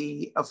to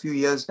see a few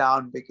years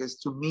down, because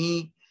to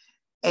me,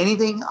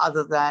 anything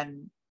other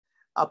than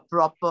a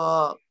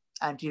proper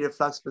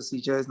anti-reflux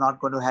procedure is not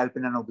going to help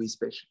in an obese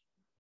patient.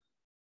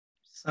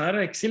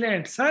 Sir,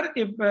 excellent. Sir,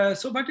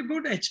 so what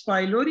about H.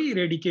 pylori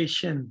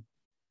eradication?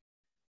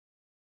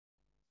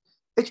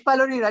 H.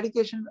 pylori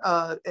eradication,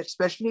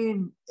 especially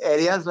in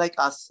areas like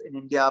us in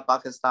India,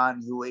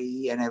 Pakistan,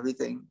 UAE and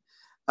everything,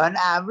 an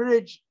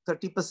average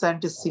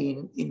 30% is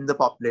seen in the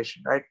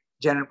population, right?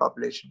 General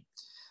population.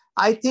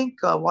 I think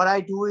what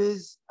I do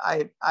is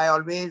I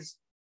always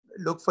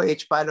look for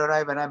H.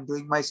 pylori when I'm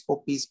doing my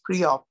scopies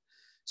pre-op.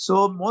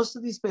 So most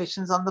of these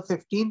patients on the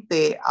 15th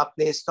day are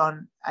placed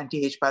on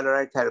anti-H.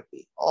 pylori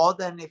therapy. Or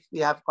then if we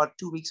have got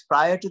 2 weeks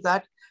prior to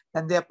that,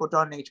 then they are put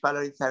on H.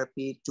 pylori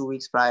therapy 2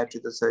 weeks prior to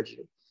the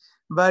surgery.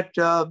 But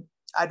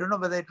I don't know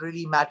whether it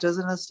really matters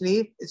in a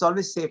sleeve. It's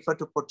always safer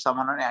to put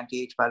someone on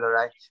anti-H.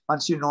 pylori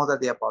once you know that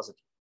they are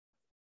positive.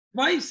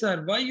 Why,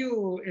 sir? Why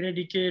you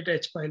eradicate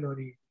H.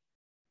 pylori?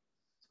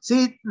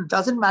 See, it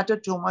doesn't matter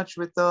too much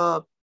with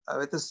the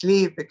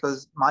sleeve,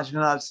 because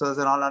marginal ulcers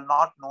and all are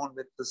not known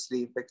with the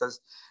sleeve because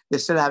they're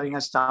still having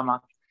a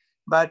stomach.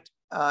 But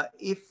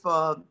if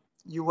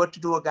you were to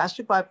do a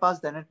gastric bypass,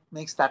 then it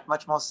makes that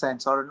much more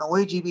sense. Or an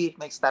OAGB, it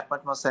makes that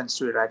much more sense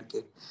to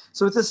eradicate.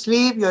 So with the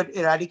sleeve, you're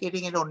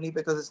eradicating it only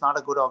because it's not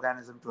a good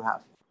organism to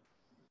have.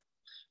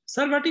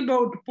 Sir, what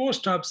about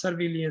post-op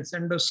surveillance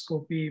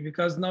endoscopy?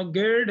 Because now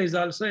GERD is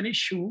also an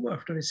issue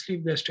after a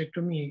sleeve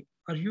gastrectomy.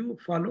 Are you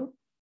follow?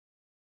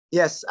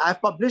 Yes,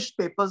 I've published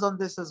papers on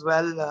this as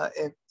well,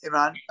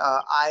 Imran.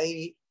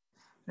 I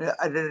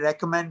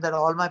recommend that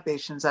all my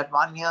patients at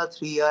 1 year,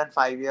 3 year, and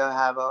 5 year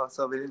have a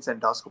surveillance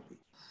endoscopy,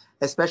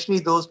 especially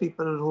those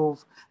people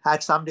who've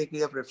had some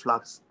degree of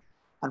reflux.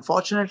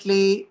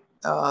 Unfortunately,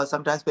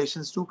 sometimes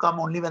patients do come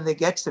only when they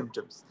get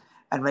symptoms.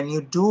 And when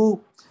you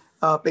do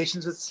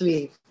patients with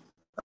sleeve,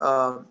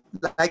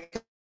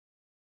 like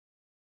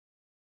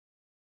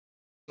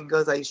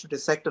fingers, I used to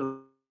dissect a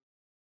lot,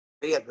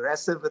 very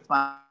aggressive with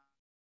my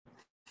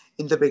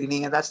in the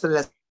beginning, and that's the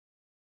lesson.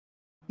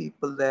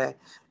 People there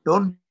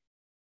don't,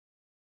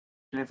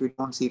 if you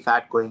don't see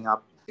fat going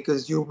up,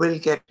 because you will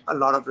get a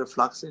lot of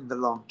reflux in the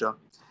long term.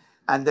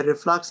 And the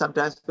reflux,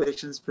 sometimes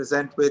patients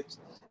present with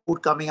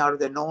food coming out of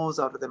their nose,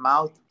 out of their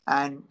mouth,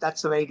 and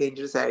that's a very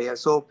dangerous area.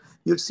 So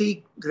you'll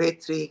see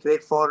grade 3,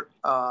 grade 4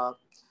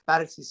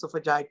 Barrett's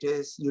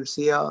esophagitis. You'll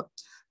see a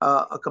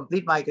a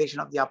complete migration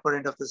of the upper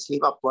end of the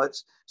sleeve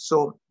upwards.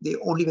 So the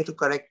only way to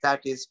correct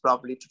that is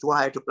probably to do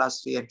higher to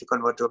 +3 and to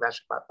convert to a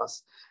gastric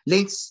bypass.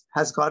 Links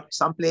has got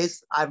some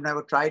place. I've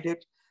never tried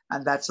it.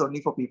 And that's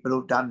only for people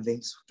who've done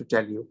links to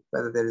tell you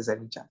whether there is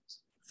any chance.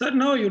 Sir,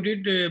 now you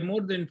did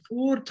more than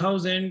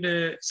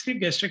 4,000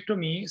 sleeve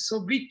gastrectomy. So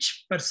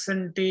which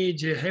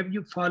percentage have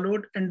you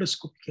followed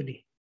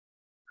endoscopically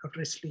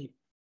after sleeve?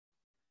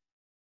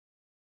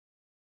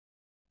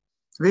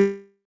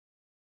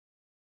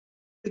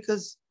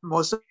 Because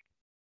most of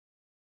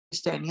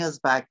 10 years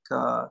back,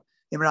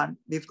 Imran,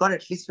 we've got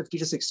at least 50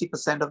 to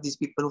 60% of these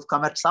people who've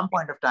come at some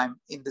point of time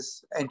in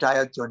this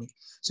entire journey.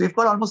 So we've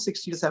got almost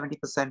 60 to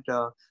 70%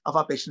 of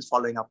our patients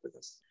following up with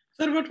us.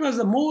 Sir, what was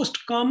the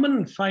most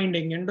common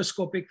finding,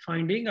 endoscopic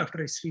finding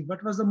after sleeve?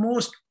 What was the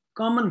most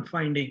common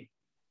finding?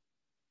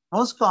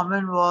 Most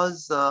common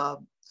was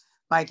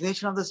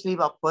migration of the sleeve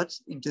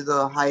upwards into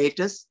the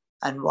hiatus,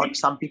 and what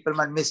some people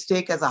might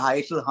mistake as a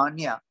hiatal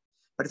hernia,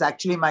 but it's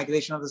actually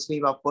migration of the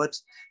sleeve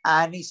upwards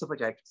and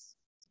esophagitis.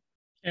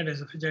 And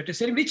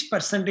esophagitis. And which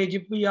percentage,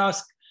 if we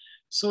ask,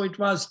 so it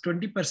was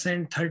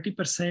 20%,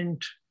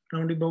 30%,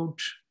 roundabout?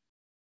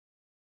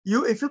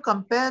 If you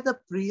compare the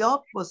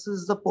pre-op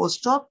versus the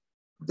post-op,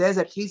 there's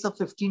at least a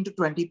 15 to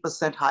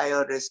 20%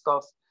 higher risk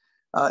of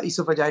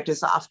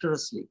esophagitis after a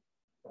sleeve.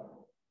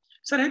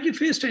 Sir, have you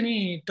faced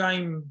any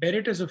time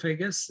Barrett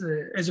esophagus,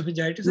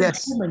 esophagitis?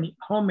 Yes. And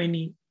how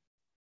many?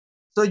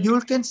 So you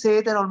can say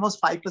that almost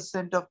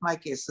 5% of my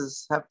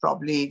cases have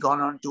probably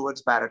gone on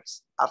towards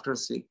Barrett's after a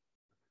sleeve.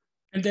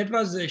 And that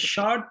was a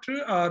short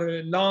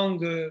or long,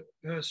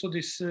 so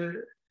this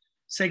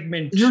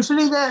segment?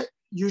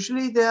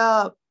 Usually they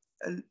are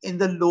in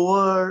the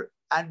lower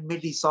and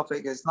mid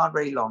esophagus, not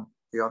very long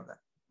beyond that.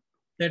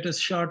 That is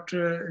short.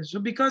 So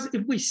because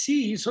if we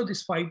see, so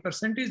this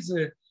 5% is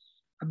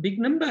a big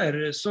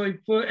number. So if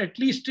at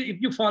least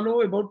if you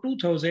follow about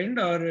 2,000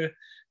 or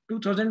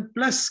 2,000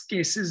 plus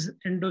cases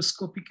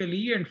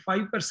endoscopically and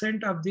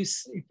 5% of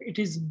this, if it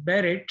is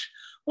Barrett,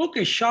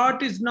 okay,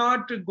 short is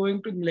not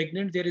going to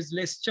malignant. There is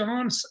less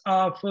chance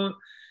of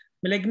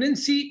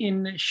malignancy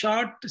in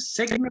short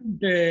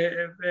segment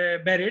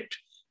Barrett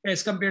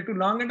as compared to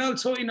long, and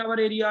also in our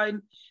area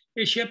in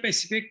Asia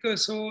Pacific,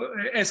 so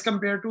as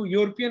compared to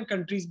European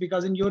countries,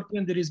 because in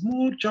European there is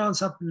more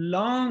chance of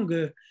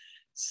long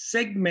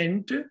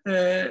segment.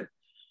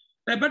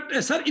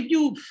 But sir, if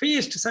you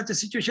faced such a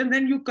situation,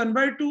 then you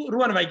convert to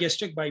Roux-en-Y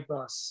gastric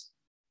bypass.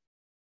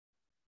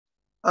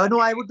 No,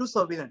 I would do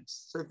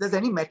surveillance. So if there's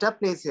any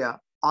metaplasia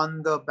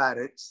on the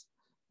Barrett's,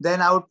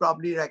 then I would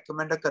probably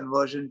recommend a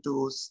conversion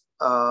to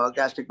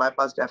gastric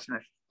bypass,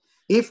 definitely.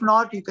 If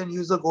not, you can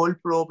use a gold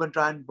probe and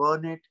try and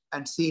burn it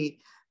and see,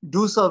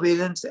 do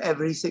surveillance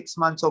every 6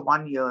 months or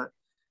 1 year.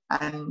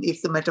 And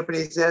if the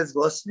metaplasia is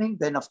worsening,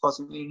 then of course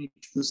you need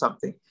to do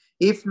something.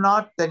 If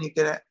not, then you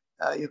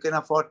can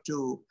afford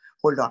to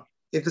hold on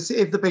if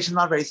the patient is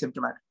not very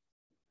symptomatic.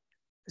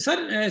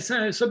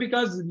 Sir, so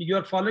because you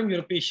are following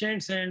your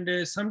patients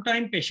and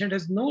sometimes patient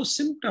has no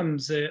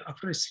symptoms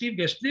after a sleeve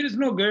gastric, there is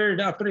no GERD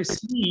after a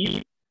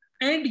sleeve,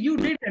 and you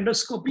did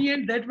endoscopy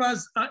and that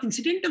was an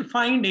incidental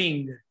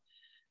finding.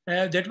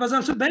 That was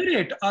also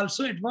Barrett.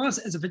 Also, it was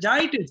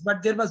esophagitis,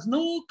 but there was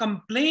no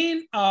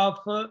complaint of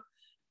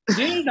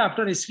GERD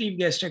after a sleeve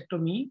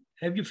gastrectomy.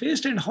 Have you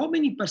faced, and how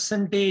many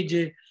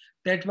percentage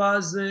that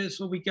was,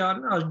 so we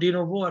can de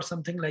novo or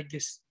something like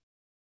this?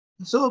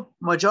 So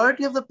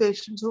majority of the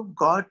patients who've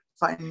got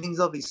findings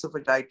of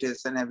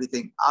esophagitis and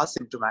everything are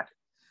symptomatic.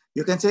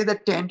 You can say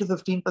that 10 to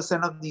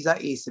 15% of these are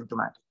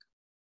asymptomatic.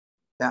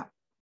 Yeah.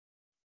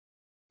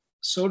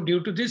 So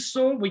due to this,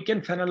 so we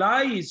can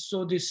finalize.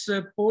 So this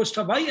post,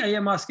 why I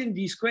am asking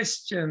these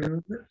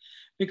questions,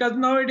 because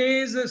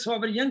nowadays, so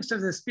our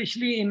youngsters,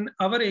 especially in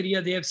our area,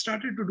 they have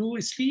started to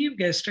do sleeve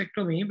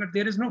gastrectomy, but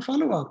there is no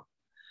follow-up.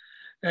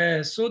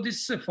 So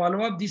this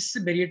follow-up, this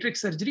bariatric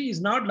surgery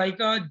is not like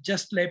a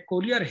just lap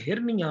chole or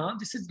hernia.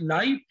 This is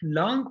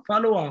lifelong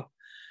follow-up.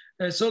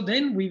 So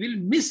then we will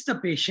miss the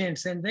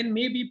patients, and then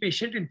maybe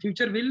patient in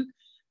future will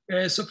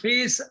so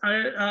face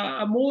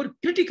a more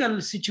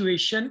critical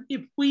situation.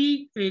 If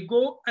we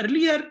go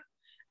earlier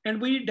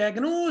and we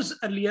diagnose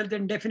earlier,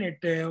 then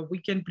definitely we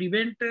can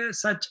prevent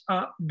such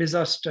a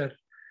disaster.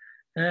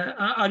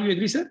 Are you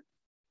agree, sir?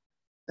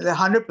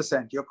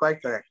 100%. You're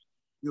quite correct.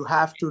 You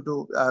have to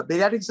do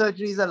bariatric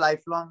surgery is a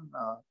lifelong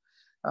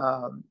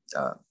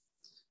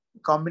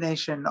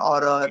combination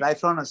or a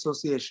lifelong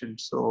association.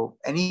 So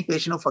any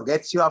patient who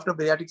forgets you after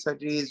bariatric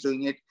surgery is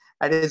doing it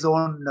at his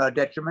own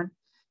detriment.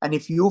 And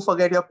if you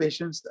forget your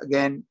patients,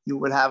 again, you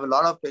will have a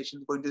lot of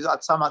patients going to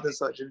some other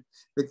surgeon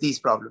with these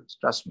problems.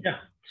 Trust me. Yeah.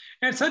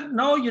 And sir,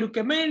 now you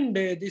recommend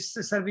this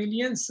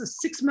surveillance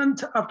 6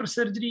 months after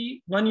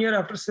surgery, 1 year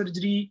after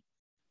surgery?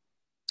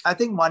 I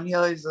think 1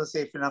 year is a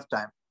safe enough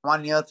time.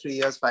 1 year, 3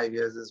 years, 5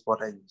 years is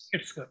what I use.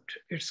 It's good.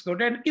 It's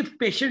good. And if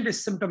patient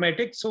is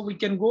symptomatic, so we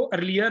can go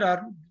earlier,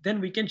 or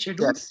then we can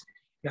schedule. Yes.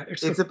 Yeah,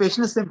 it's if good. the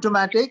patient is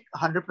symptomatic,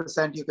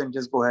 100% you can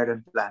just go ahead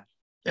and plan.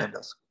 Yeah.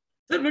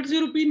 Sir, what's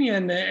your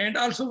opinion? And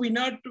also, we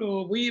are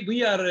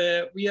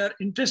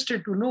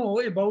interested to know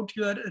about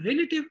your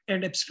relative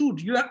and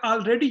absolute. You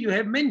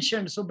have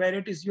mentioned, so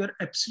Barrett is your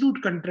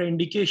absolute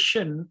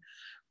contraindication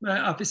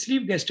of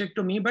sleeve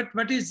gastrectomy. But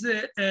what is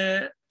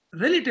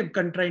relative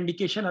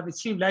contraindication of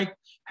sleeve, like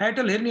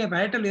hiatal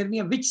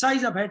hernia? Which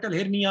size of hiatal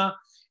hernia?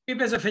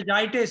 If as a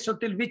phagitis, so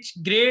till which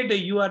grade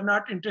you are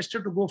not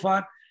interested to go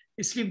for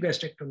sleeve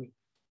gastrectomy?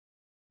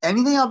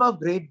 Anything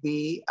above grade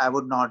B, I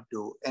would not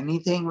do.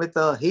 Anything with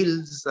the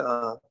hills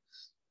of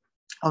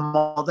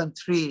more than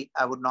 3,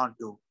 I would not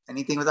do.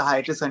 Anything with a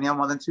hiatus hernia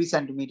more than 3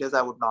 centimeters,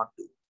 I would not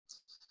do.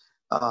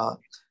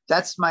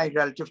 That's my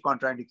relative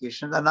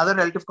contraindication. Another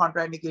relative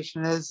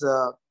contraindication is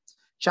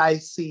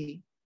child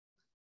C,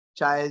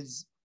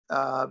 child's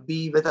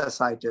B with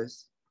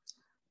ascites.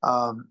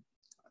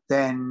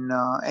 Then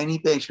any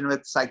patient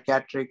with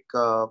psychiatric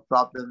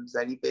problems,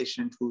 any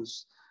patient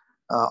who's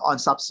on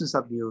substance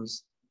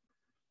abuse.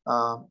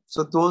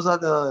 So those are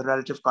the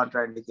relative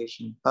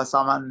contraindication. For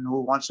someone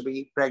who wants to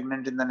be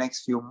pregnant in the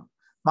next few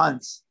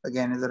months,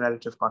 again, is a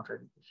relative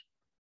contraindication.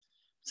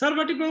 Sir,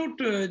 what about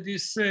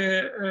these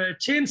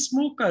chain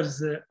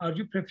smokers? Are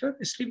you prefer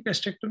sleeve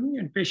gastrectomy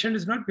and patient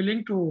is not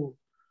willing to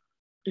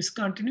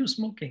discontinue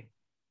smoking?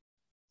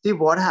 See,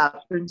 what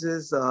happens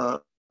is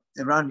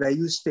around where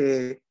you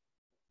stay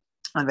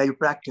and where you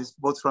practice,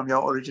 both from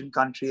your origin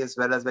country as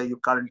well as where you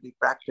currently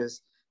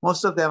practice,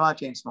 most of them are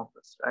chain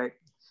smokers, right?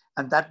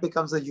 And that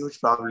becomes a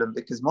huge problem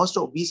because most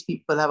obese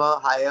people have a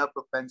higher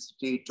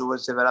propensity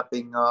towards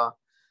developing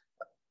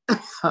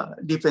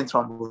deep vein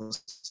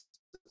thrombosis.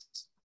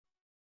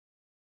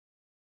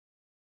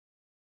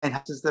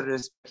 Enhances the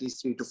risk at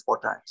least 3 to 4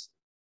 times.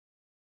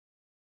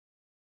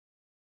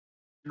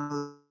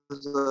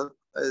 As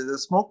a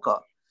smoker,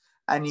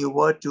 and you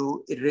were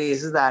to, it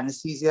raises the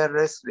anesthesia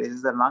risk,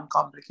 raises the lung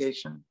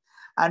complication,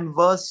 and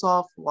worse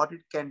off, what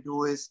it can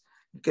do is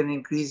it can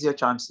increase your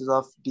chances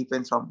of deep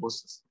vein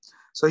thrombosis.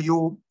 So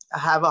you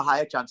have a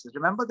higher chances.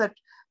 Remember that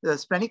the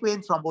splenic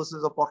vein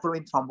thrombosis or portal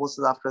vein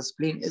thrombosis after a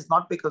spleen is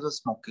not because of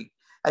smoking,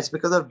 it's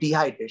because of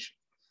dehydration.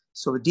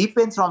 So with deep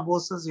vein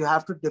thrombosis, you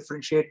have to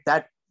differentiate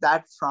that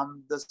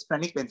from the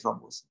splenic vein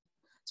thrombosis.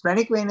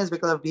 Splenic vein is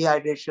because of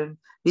dehydration.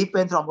 Deep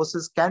vein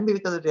thrombosis can be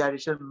because of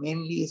dehydration,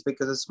 mainly is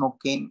because of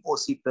smoking,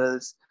 OC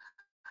pills,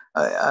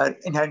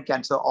 inherent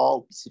cancer, or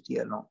obesity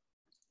alone.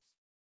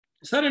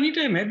 Sir,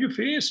 anytime have you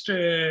faced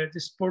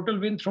this portal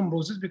vein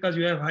thrombosis because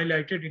you have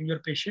highlighted in your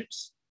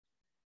patients?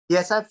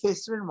 Yes, I've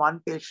faced it in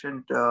one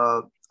patient.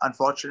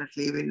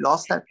 Unfortunately, we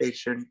lost that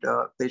patient.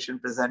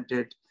 Patient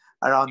presented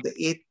around the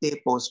 8th day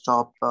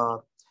post-op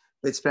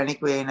with splenic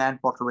vein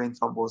and portal vein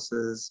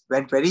thrombosis,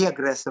 went very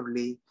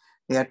aggressively.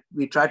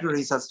 We tried to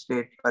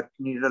resuscitate, but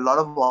needed a lot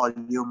of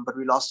volume, but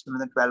we lost him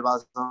within 12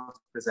 hours of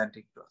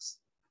presenting to us.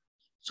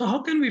 So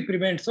how can we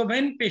prevent? So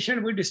when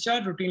patient we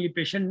discharge routinely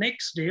patient,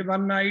 next day,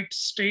 one night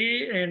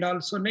stay, and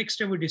also next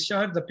day we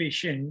discharge the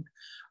patient,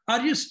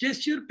 are you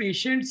suggest your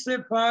patients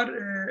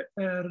for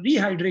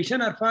rehydration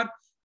or for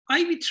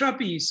IV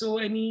therapy? So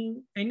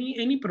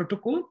any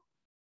protocol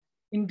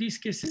in these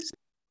cases?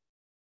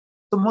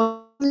 So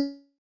most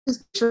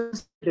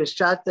patients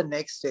discharge the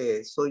next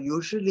day. So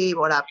usually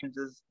what happens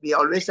is we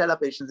always tell our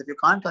patients, if you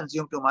can't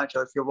consume too much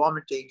or if you're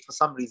vomiting for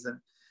some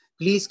reason,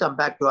 please come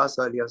back to us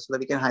earlier so that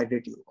we can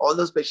hydrate you. All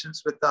those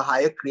patients with the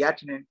higher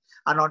creatinine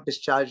are not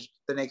discharged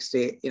the next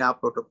day in our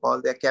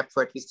protocol. They're kept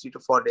for at least 3 to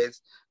 4 days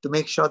to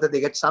make sure that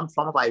they get some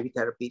form of IV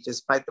therapy,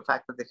 despite the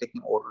fact that they're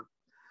taking oral.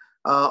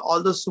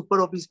 All those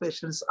super obese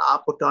patients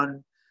are put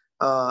on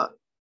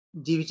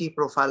DVT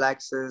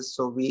prophylaxis.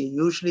 So we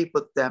usually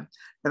put them.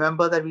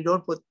 Remember that we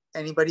don't put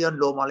anybody on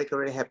low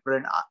molecular weight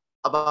heparin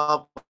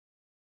above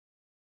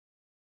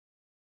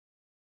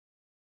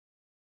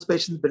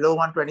patients below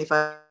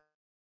 125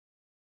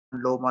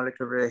 low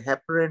molecular weight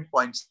heparin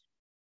points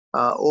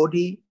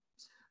OD.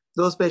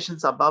 Those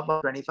patients above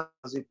 125,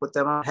 we put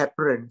them on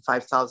heparin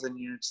 5,000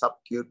 units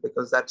subcute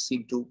because that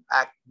seemed to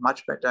act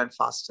much better and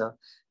faster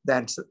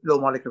than low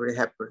molecular weight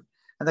heparin.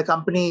 And the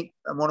company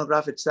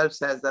monograph itself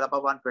says that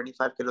above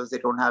 125 kilos, they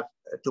don't have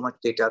too much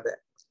data there.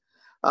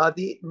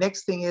 The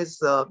next thing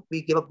is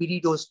we give a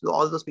BD dose to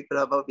all those people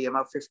above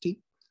BMR 50.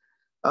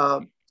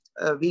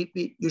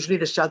 We usually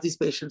discharge these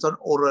patients on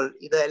oral,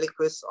 either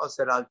Eliquis or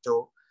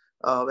Xarelto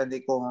when they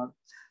go home.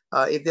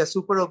 If they're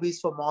super obese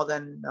for more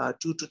than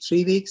 2 to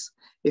 3 weeks,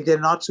 if they're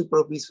not super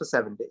obese for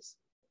 7 days.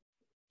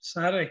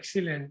 Sir,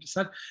 excellent.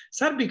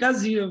 Sir,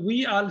 because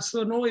we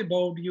also know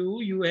about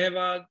you, you have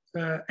a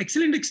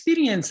excellent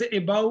experience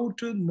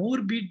about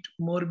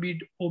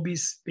morbid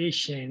obese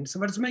patients.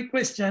 What's my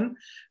question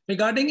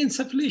regarding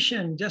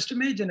insufflation? Just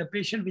imagine a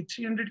patient with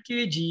 300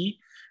 kg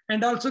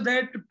and also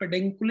that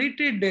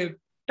pedunculated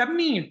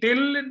tummy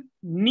till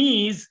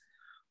knees.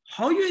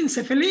 How you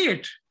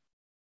insufflate?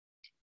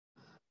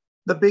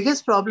 The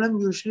biggest problem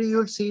usually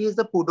you'll see is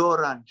the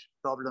pudor-orange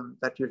problem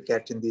that you'll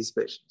get in these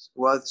patients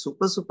who are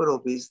super, super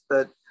obese.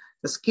 The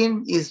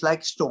skin is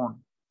like stone.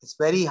 It's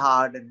very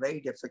hard and very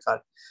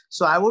difficult.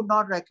 So I would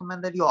not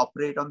recommend that you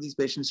operate on these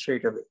patients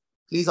straight away.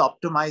 Please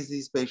optimize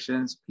these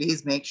patients.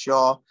 Please make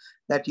sure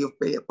that you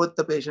put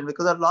the patient,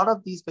 because a lot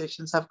of these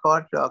patients have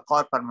got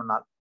cor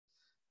pulmonale.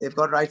 They've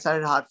got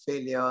right-sided heart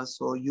failure.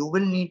 So you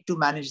will need to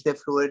manage their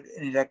fluid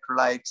and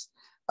electrolytes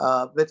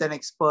with an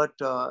expert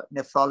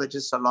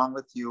nephrologist along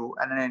with you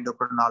and an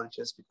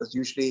endocrinologist, because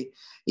usually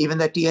even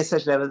the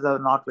TSH levels are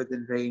not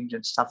within range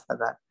and stuff like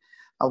that.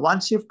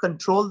 Once you've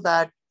controlled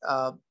that,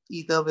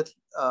 either with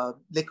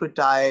liquid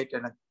diet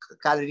and a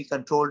calorie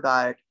control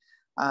diet,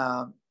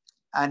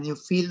 and you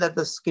feel that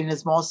the skin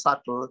is more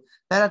subtle,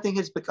 then I think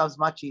it becomes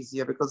much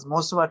easier, because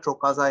most of our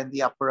trocas are in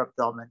the upper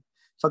abdomen.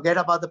 Forget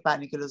about the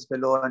panicles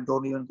below and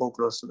don't even go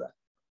close to that.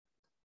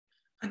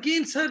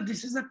 Again, sir,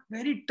 this is a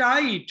very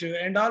tight.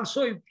 And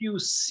also, if you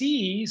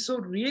see, so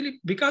really,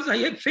 because I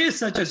have faced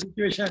such a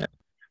situation,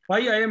 why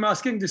I am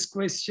asking this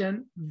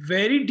question,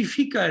 very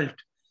difficult.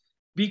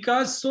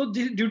 Because so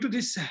due to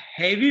this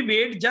heavy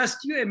weight, just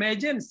you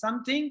imagine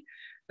something,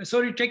 so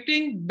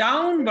retracting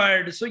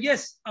downward. So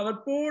yes, our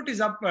port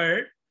is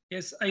upward.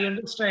 Yes, I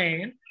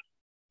understand,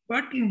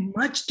 but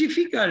much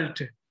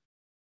difficult.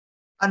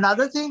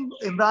 Another thing,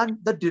 Imran,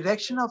 the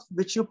direction of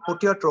which you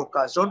put your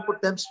trocas, don't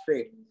put them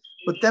straight.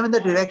 Put them in the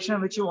direction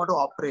in which you want to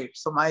operate.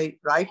 So my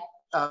right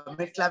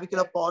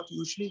mid-clavicular port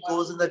usually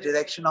goes in the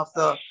direction of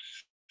the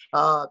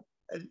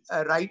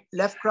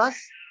left crus.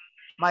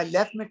 My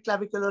left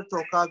mid-clavicular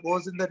trocar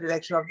goes in the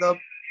direction of the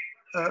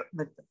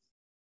mid.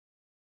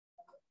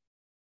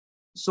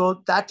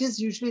 So that is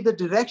usually the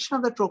direction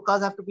of the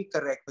trocars have to be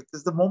correct,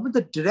 because the moment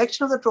the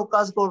direction of the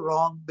trocars go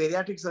wrong,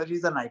 bariatric surgery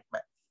is a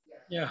nightmare.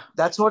 Yeah.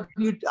 That's what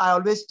I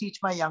always teach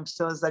my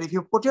youngsters, that if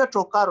you put your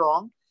trocar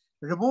wrong,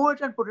 remove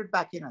it and put it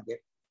back in again.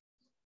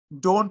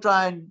 Don't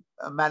try and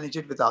manage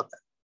it without that.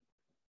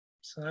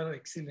 Sir,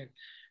 excellent.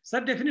 Sir,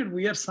 definitely,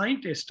 we are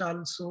scientists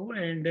also.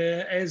 And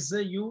as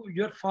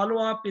your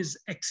follow-up is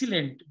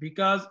excellent,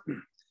 because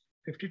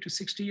 50 to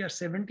 60 or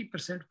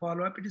 70%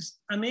 follow-up, it is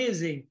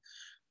amazing.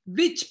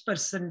 Which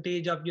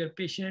percentage of your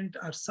patient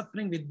are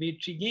suffering with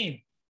weight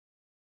regain?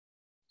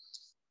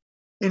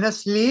 In a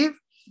sleeve,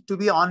 to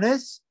be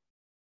honest,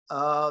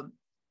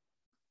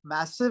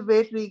 massive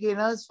weight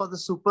regainers for the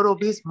super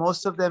obese,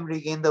 most of them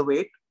regain the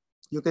weight.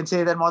 You can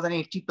say that more than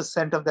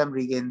 80% of them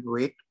regain the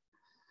weight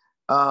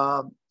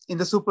in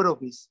the super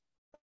obese,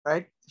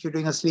 right? If you're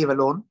doing a sleeve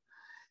alone.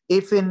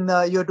 If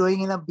you're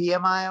doing in a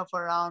BMI of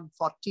around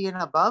 40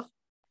 and above,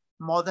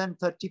 more than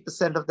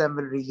 30% of them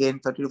will regain,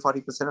 30 to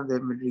 40% of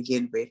them will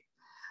regain weight.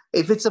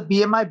 If it's a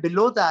BMI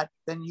below that,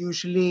 then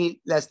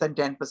usually less than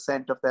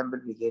 10% of them will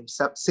regain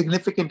some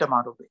significant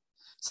amount of weight.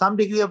 Some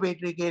degree of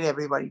weight regain,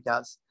 everybody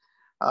does.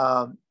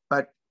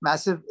 But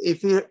massive,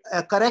 if you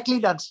correctly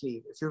done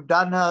sleeve, if you've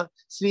done a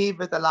sleeve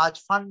with a large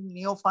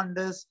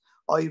neofundus,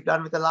 or you've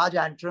done with a large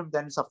antrum,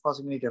 then it's of course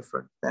going to be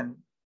different. Then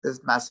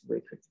there's massive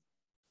weight regain.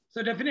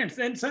 So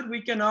definitely, and sir,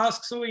 we can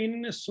ask, so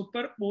in a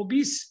super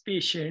obese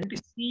patient,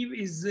 sleeve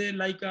is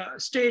like a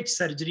stage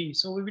surgery.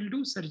 So we will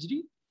do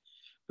surgery.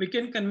 We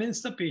can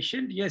convince the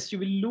patient, yes, you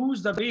will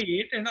lose the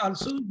weight, and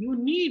also you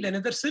need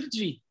another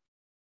surgery.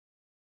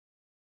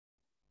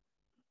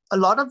 A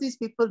lot of these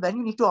people, when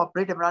you need to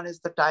operate, Imran, is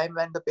the time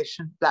when the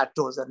patient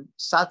plateaus and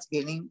starts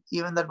gaining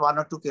even that 1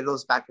 or 2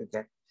 kilos back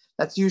again.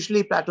 That's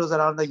usually plateaus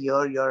around a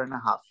year and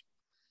a half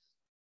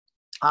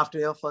after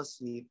your first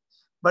sleeve.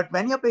 But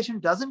when your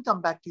patient doesn't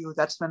come back to you,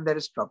 that's when there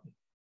is trouble.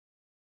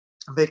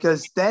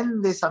 Because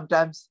then they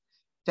sometimes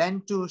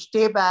tend to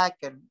stay back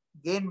and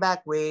gain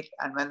back weight.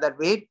 And when that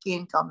weight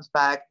gain comes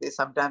back, they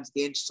sometimes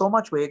gain so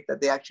much weight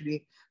that they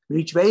actually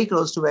reach very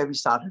close to where we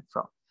started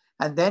from.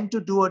 And then to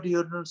do a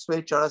duodenal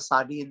switch or a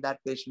SADI in that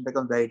patient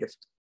becomes very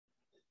difficult.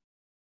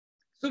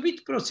 So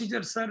which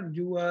procedure, sir,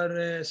 you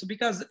are, so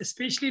because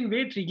especially in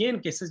weight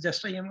regain cases,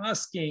 just I am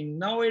asking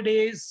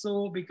nowadays,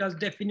 so because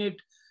definite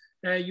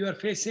you are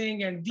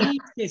facing, and these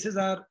cases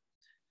are,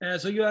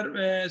 so you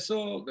are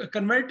so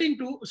converting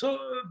to, so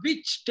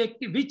which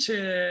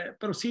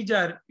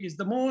procedure is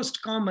the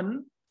most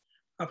common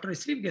after a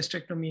sleeve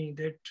gastrectomy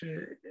that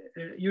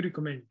you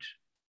recommend?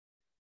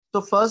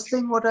 So first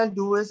thing what I'll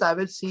do is I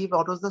will see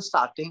what was the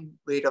starting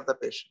weight of the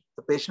patient.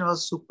 The patient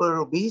was super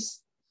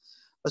obese,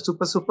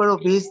 super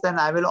obese, then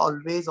I will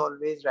always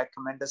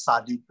recommend a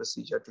SADI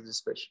procedure to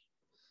this patient,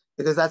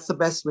 because that's the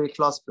best weight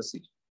loss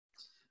procedure.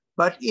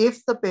 But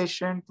if the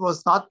patient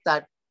was not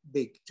that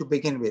big to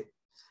begin with,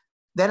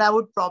 then I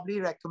would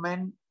probably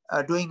recommend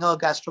doing a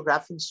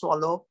gastrographic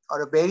swallow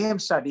or a barium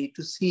study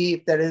to see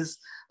if there is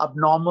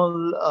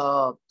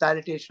abnormal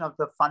dilatation of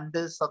the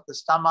fundus of the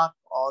stomach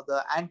or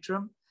the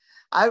antrum.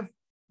 I've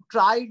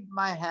tried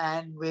my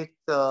hand with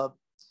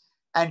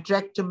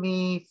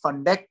antrectomy,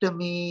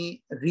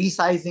 fundectomy,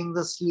 resizing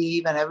the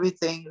sleeve and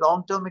everything.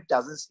 Long term, it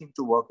doesn't seem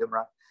to work,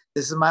 Imran.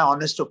 This is my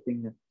honest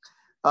opinion.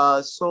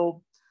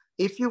 So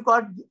if you've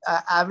got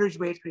average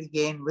weight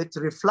regain with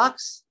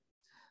reflux,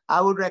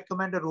 I would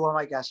recommend a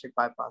Roux-en-Y gastric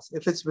bypass.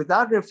 If it's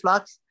without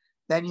reflux,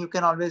 then you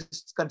can always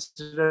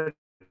consider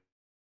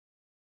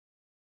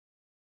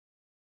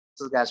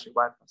gastric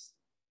bypass.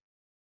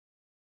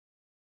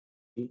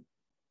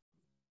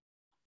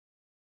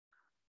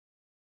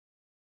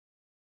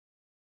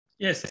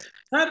 Yes,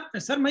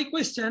 sir, my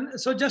question.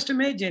 So just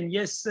imagine,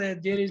 yes,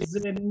 there is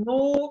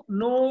no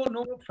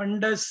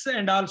fundus,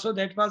 and also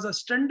that was a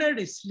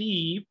standard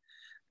sleep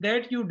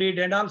that you did,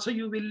 and also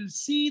you will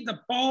see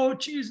the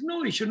pouch is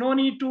no issue, no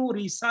need to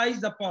resize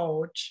the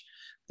pouch.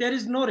 There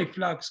is no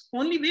reflux,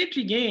 only weight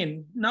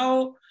regain.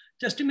 Now,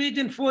 just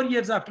imagine 4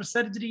 years after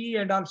surgery,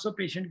 and also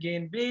patient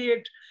gained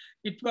weight.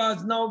 It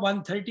was now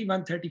 130,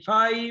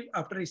 135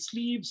 after a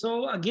sleep.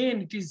 So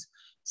again, it is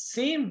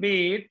same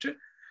weight.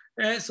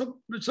 So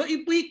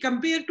if we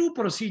compare two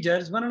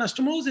procedures, one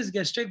anastomosis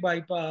gastric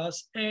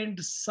bypass and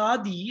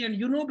SADI, and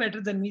you know better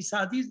than me,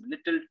 SADI is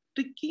little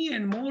tricky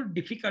and more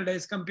difficult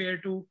as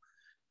compared to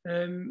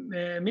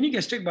mini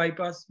gastric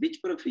bypass. Which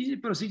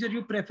procedure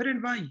you prefer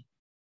and why?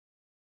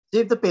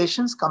 If the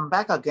patients come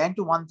back again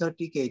to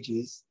 130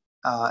 kgs,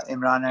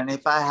 Imran, and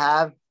if I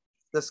have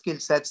the skill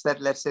sets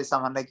that, let's say,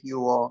 someone like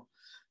you or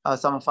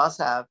some of us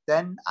have,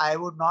 then I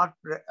would not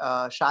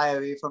shy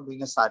away from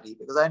doing a SADI,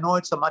 because I know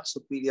it's a much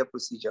superior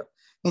procedure.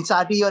 In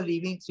SADI, you're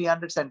leaving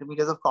 300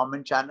 centimeters of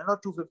common channel or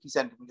 250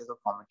 centimeters of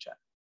common channel.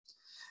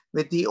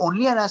 With the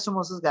only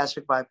anastomosis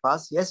gastric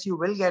bypass, yes, you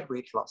will get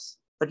weight loss,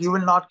 but you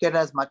will not get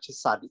as much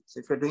as SADI. So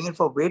if you're doing it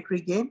for weight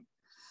regain,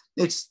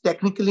 it's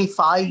technically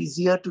far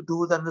easier to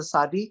do than the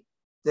SADI.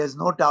 There's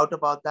no doubt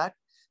about that.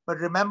 But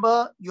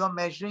remember, you're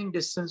measuring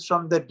distance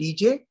from the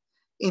DJ.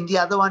 In the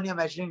other one, you're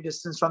measuring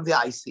distance from the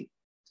IC.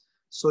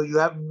 So you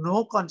have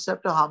no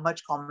concept of how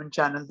much common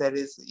channel there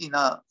is in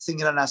a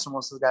single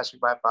anastomosis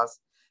gastric bypass.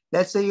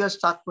 Let's say you're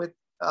stuck with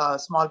a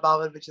small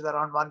bowel, which is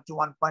around 1 to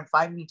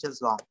 1.5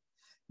 meters long.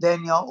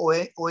 Then your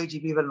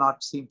OAGB will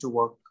not seem to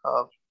work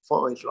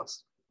for weight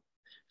loss.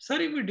 Sir,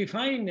 if we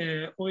define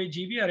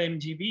OAGB or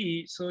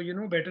MGB, so you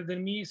know better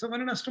than me. So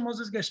when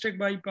anastomosis gastric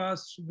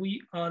bypass,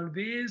 we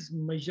always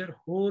measure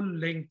whole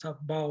length of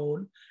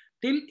bowel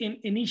till in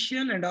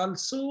initial and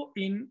also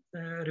in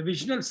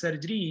revisional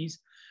surgeries.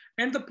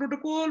 And the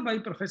protocol by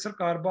Professor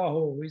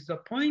Carbajo, who is the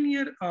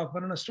pioneer of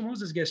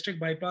anastomosis gastric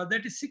bypass,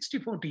 that is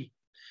 60-40.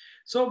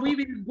 So we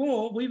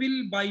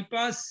will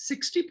bypass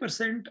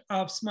 60%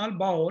 of small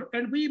bowel,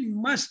 and we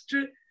must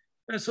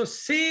so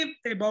save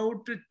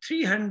about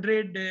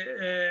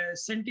 300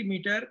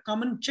 centimeter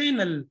common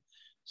channel.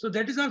 So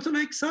that is also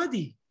like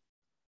SADI.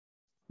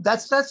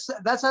 That's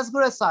as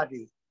good as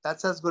SADI.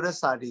 That's as good as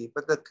SADI.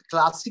 But the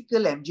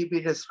classical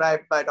MGB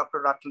described by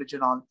Dr. Rutledge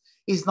and all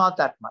is not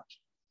that much.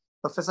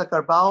 Professor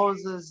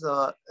Carbajo's is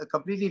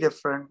completely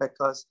different,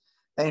 because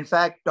in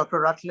fact, Dr.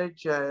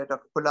 Rutledge,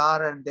 Dr.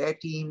 Kular and their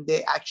team,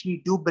 they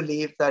actually do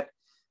believe that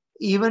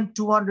even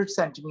 200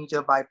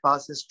 centimeter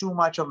bypass is too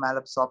much of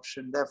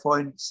malabsorption. Therefore,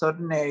 in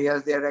certain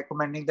areas, they're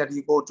recommending that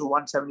you go to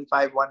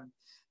 175,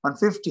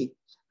 150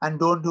 and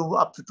don't do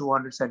up to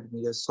 200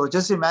 centimeters. So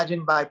just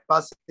imagine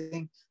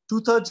bypassing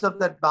 2/3 of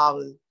that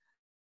bowel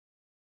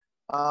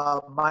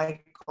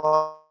might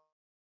cause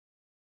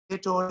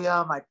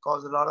hematuria, might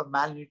cause a lot of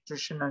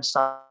malnutrition and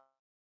stuff.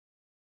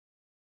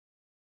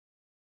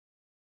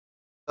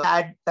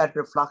 Add that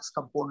reflux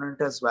component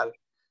as well.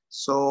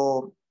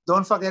 So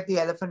don't forget the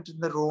elephant in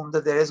the room,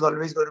 that there is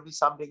always going to be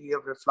some degree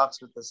of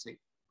reflux with the sleep.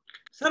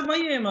 Sir, why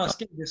I am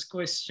asking this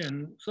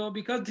question? So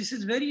because this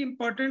is very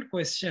important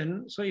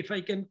question. So if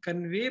I can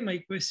convey my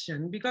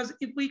question, because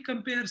if we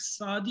compare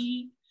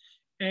SADI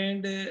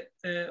and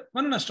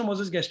one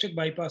anastomosis gastric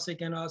bypass, I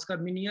can ask, or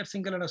mini or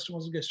single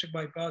anastomosis gastric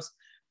bypass,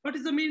 what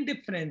is the main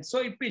difference? So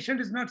if patient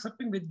is not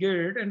suffering with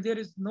GERD and there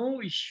is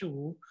no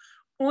issue,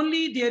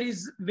 only there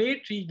is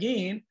weight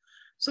regain.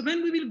 So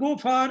when we will go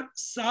for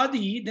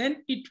SADI,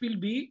 then it will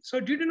be,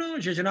 so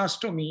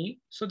duodenojejunectomy,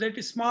 so that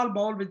is small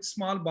bowel with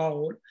small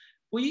bowel.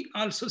 We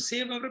also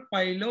save our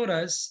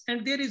pylorus,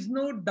 and there is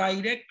no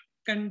direct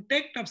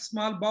contact of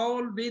small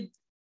bowel with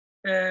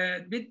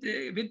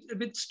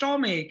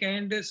stomach,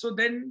 and so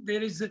then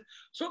there is,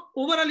 so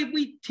overall if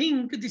we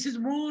think this is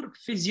more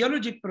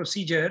physiologic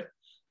procedure,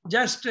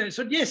 just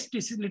so yes,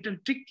 this is little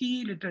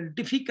tricky, little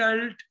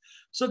difficult.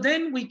 So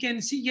then we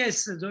can see,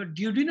 yes, the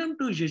duodenum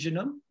to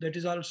jejunum, that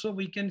is also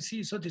we can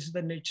see, so this is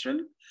the natural,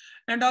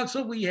 and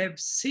also we have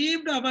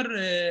saved our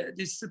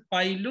this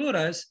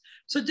pylorus.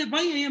 So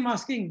why I am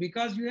asking,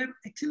 because you have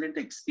excellent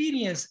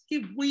experience.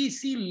 If we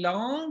see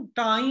long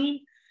time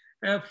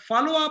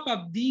follow-up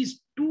of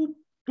these two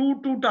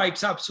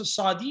types of, so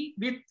SADI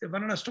with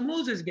one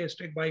anastomosis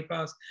gastric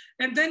bypass,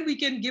 and then we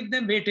can give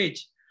them weightage.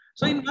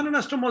 So in one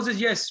anastomosis,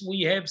 yes,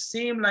 we have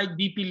same like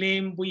BP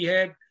lame, we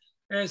have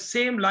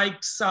same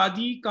like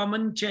SADI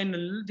common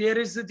channel. There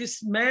is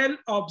this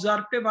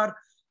malabsorptive or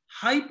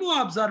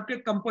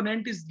hypoabsorptive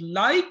component is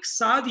like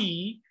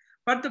SADI,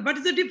 but what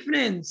is the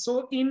difference?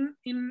 So in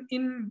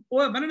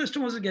one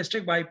anastomosis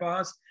gastric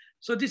bypass,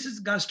 so this is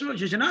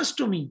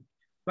gastrojejunostomy,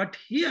 but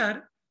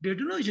here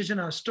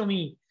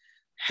duodenojejunectomy.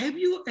 Have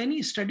you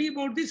any study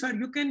about this, or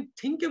you can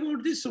think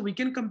about this so we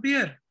can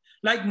compare,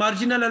 like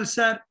marginal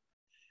ulcer,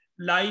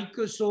 like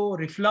so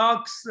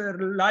reflux,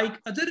 like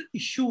other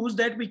issues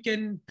that we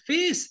can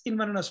face in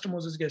one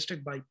anastomosis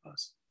gastric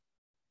bypass?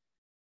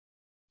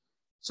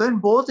 So in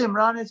both,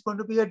 Imran, it's going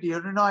to be a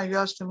duodenal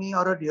ileostomy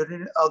or a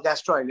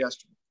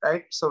gastroileostomy.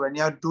 right? So when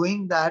you're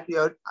doing that,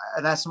 you're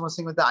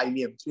anastomosing with the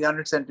ileum,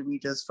 300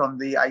 centimeters from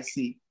the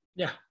IC.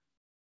 Yeah.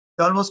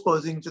 You're almost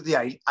closing to the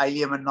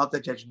ileum and not the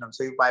jejunum.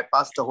 So you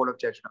bypass the whole of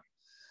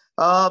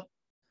jejunum.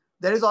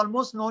 There is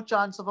almost no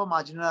chance of a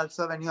marginal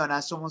ulcer when you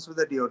anastomose with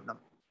the duodenum.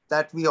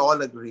 That we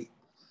all agree.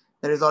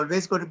 There is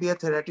always going to be a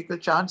theoretical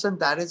chance, and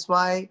that is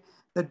why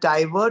the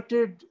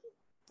diverted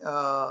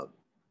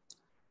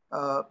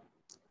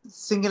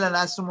single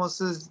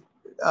anastomosis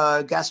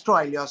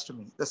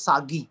gastroileostomy, the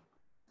SAGI,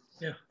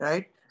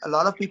 right? A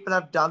lot of people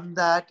have done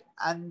that,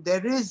 and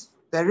there is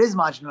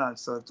marginal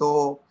ulcer.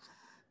 So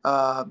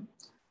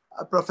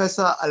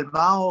Professor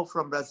Almaho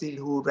from Brazil,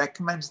 who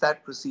recommends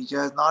that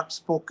procedure, has not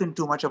spoken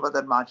too much about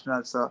that marginal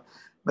ulcer.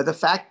 But the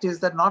fact is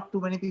that not too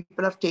many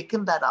people have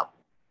taken that up,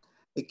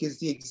 because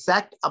the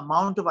exact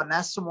amount of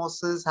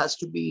anastomosis has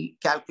to be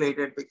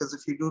calculated, because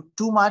if you do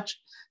too much,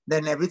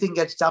 then everything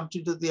gets dumped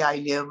into the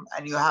ileum,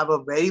 and you have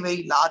a very,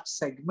 very large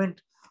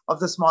segment of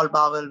the small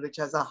bowel, which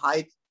has a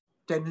high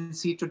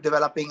tendency to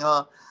developing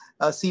a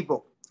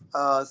SIBO,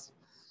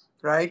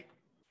 right?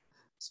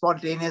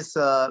 Spontaneous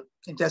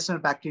intestinal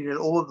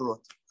bacterial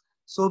overgrowth.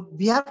 So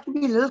we have to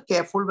be a little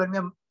careful when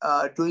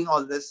we're doing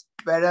all this.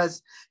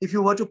 Whereas if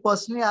you were to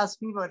personally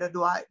ask me whether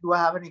do I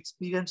have an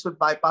experience with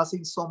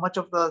bypassing so much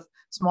of the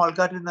small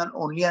gut and then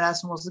only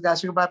anastomosis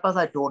gastric bypass,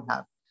 I don't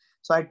have.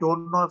 So I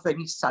don't know if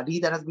any study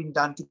that has been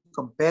done to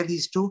compare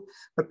these two,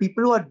 but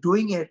people who are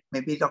doing it,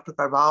 maybe Dr.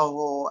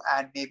 Carvalho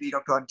and maybe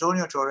Dr.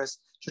 Antonio Torres,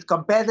 should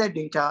compare their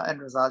data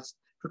and results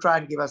to try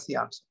and give us the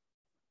answer.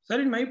 Sir,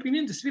 in my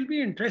opinion, this will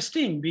be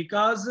interesting,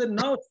 because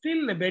now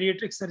still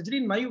bariatric surgery,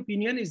 in my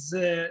opinion,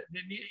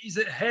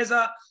 has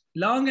a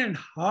long and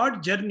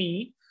hard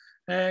journey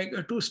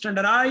to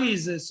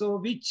standardize. So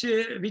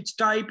which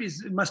type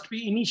must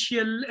be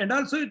initial, and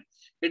also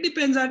it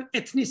depends on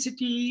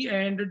ethnicity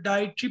and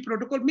dietary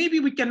protocol. Maybe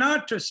we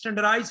cannot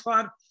standardize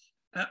for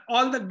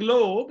all the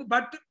globe,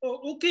 but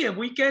okay,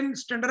 we can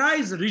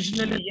standardize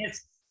regionally.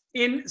 Yes,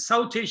 in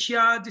South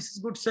Asia, this is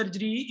good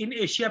surgery. In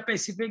Asia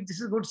Pacific,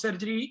 this is good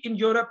surgery. In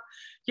Europe,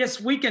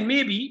 yes, we can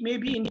maybe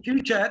in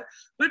future,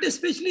 but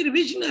especially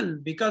regional,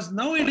 because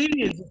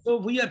nowadays, so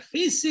we are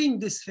facing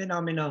this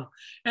phenomena,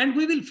 and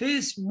we will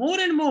face more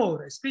and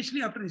more,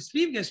 especially after the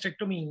sleeve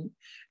gastrectomy.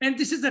 And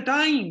this is the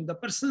time, the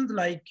persons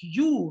like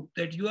you,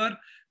 that you are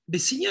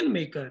decision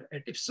maker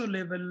at IFSO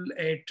level,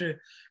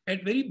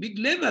 at very big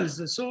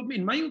levels. So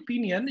in my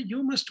opinion,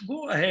 you must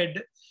go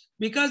ahead,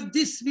 because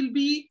this will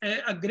be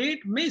a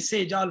great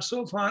message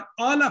also for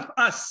all of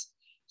us.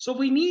 So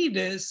we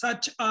need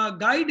such a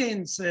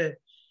guidance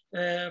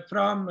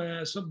from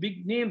so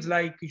big names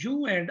like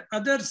you and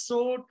others,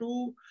 so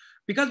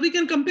because we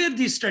can compare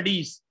these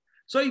studies.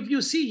 So if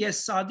you see,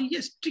 yes, Sadi,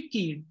 yes,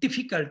 tricky,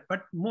 difficult,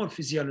 but more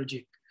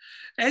physiologic.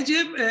 As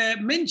you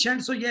have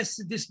mentioned, so yes,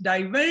 this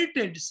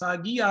diverted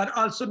SAGI are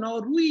also now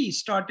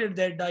restarted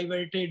that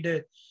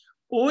diverted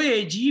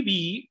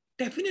OAGB,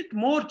 definite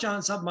more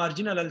chance of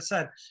marginal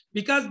ulcer,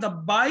 because the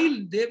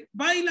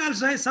bile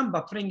also has some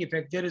buffering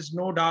effect. There is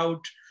no doubt.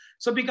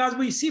 So because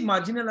we see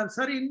marginal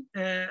ulcer in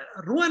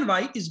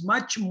Roux-en-Y is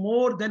much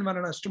more than one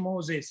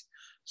anastomosis.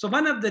 So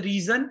one of the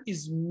reason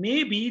is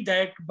maybe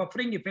that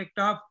buffering effect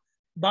of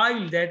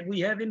bile that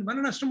we have in one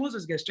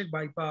anastomosis gastric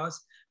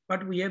bypass,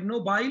 but we have no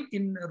bile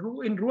in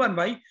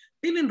Roux-en-Y.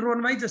 Even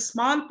Roux-en-Y is a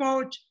small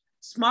pouch,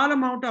 small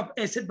amount of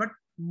acid, but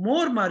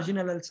more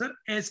marginal ulcer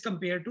as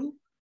compared to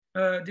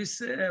this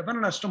one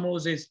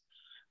anastomosis.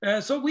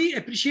 So we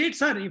appreciate,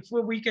 sir, if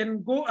we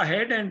can go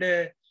ahead and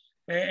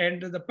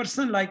the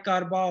person like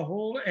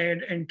Carvalho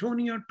and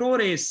Antonio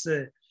Torres,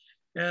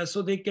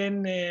 so they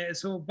can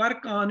so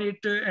work on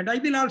it. And I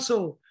will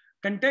also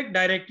contact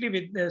directly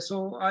with, this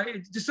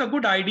is a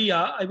good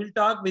idea. I will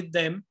talk with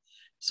them.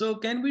 So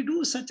can we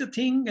do such a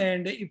thing?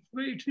 And it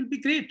will be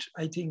great,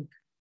 I think.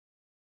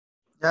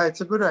 Yeah,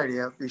 it's a good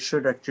idea. We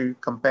should actually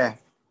compare,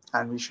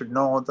 and we should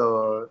know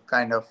the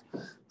kind of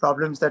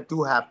problems that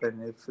do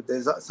happen. If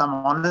there's some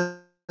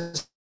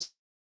honest,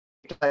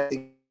 I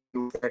think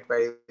you get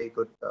very, very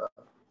good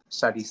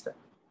studies there.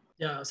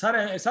 Yeah,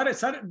 sir,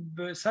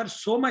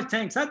 so much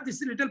thanks. Sir, this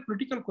is a little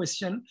political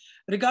question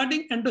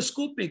regarding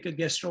endoscopic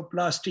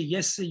gastroplasty.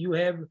 Yes, you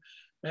have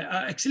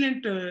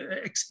excellent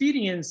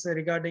experience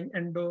regarding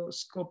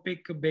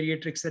endoscopic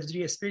bariatric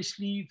surgery,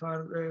 especially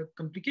for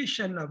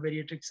complication of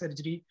bariatric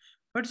surgery.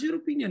 What's your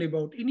opinion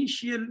about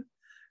initial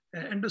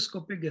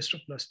endoscopic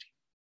gastroplasty?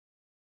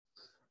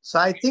 So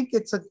I think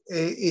it's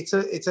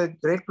a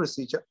great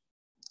procedure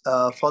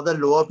for the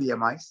lower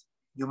BMIs.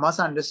 You must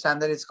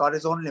understand that it's got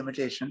its own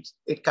limitations.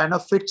 It kind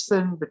of fits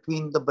in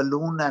between the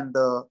balloon and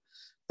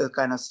the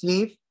kind of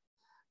sleeve.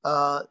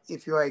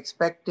 If you are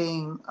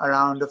expecting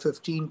around a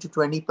 15 to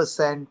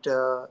 20%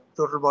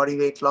 total body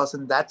weight loss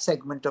in that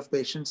segment of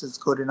patients, is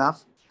good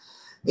enough.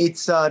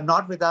 It's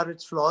not without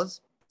its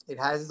flaws. It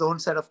has its own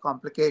set of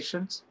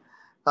complications.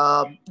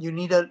 You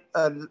need a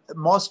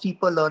more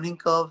steeper learning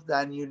curve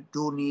than you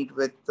do need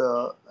with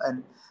a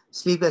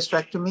sleeve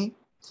gastrectomy.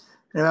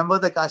 Remember,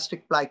 the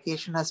gastric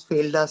plication has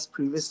failed us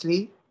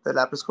previously, the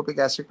laparoscopic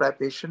gastric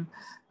plication.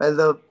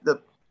 Well,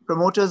 the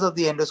promoters of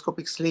the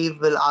endoscopic sleeve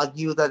will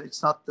argue that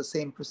it's not the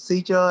same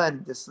procedure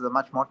and this is a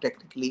much more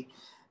technically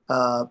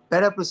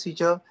better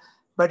procedure.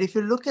 But if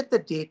you look at the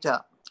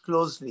data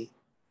closely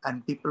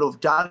and people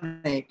who've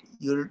done it,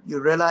 you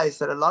realize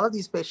that a lot of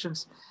these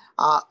patients,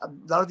 a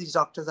lot of these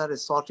doctors are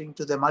resorting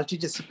to their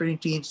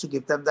multidisciplinary teams to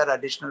give them that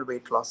additional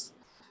weight loss.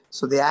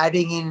 So they're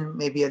adding in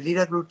maybe a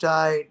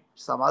liraglutide,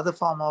 some other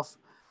form of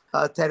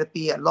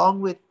therapy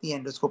along with the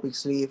endoscopic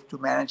sleeve to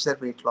manage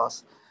that weight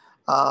loss.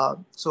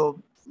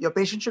 So your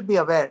patient should be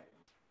aware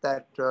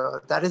that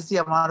that is the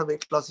amount of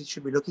weight loss he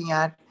should be looking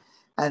at,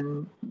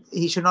 and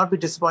he should not be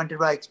disappointed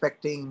by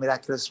expecting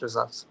miraculous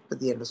results with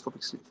the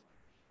endoscopic sleeve.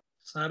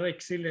 Sir,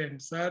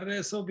 excellent,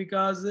 sir. So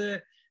because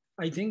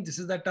I think this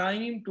is the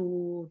time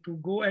to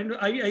go, and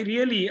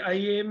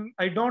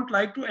I don't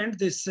like to end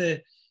this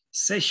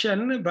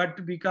session,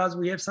 but because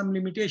we have some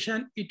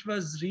limitation, it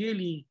was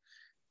really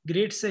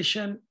great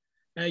session.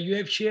 You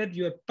have shared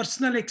your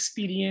personal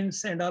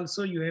experience, and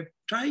also you have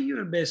tried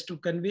your best to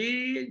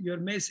convey your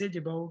message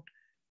about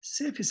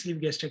safe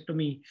sleeve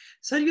gastrectomy.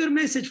 Sir, your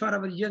message for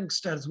our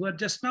youngsters who are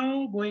just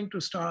now going to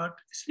start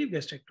sleeve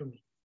gastrectomy.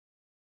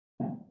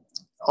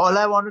 All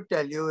I want to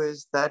tell you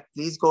is that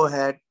please go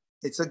ahead.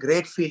 It's a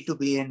great field to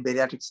be in,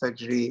 bariatric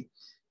surgery.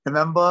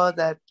 Remember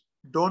that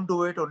don't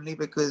do it only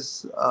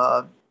because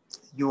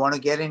you want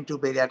to get into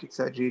bariatric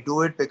surgery.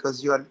 Do it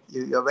because you're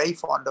very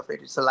fond of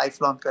it. It's a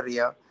lifelong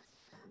career.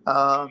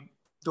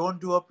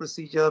 Don't do a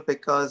procedure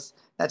because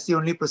that's the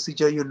only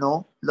procedure you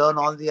know. Learn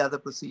all the other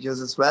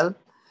procedures as well.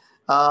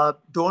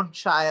 Don't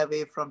shy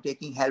away from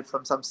taking help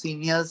from some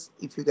seniors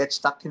if you get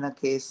stuck in a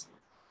case.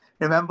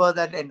 Remember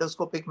that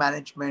endoscopic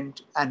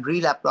management and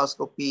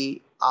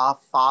re-laparoscopy are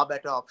far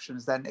better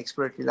options than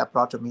exploratory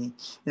laparotomy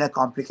in a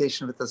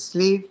complication with a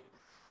sleeve.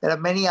 There are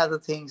many other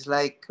things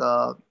like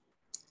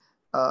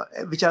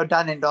which are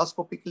done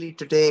endoscopically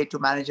today to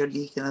manage a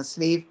leak in a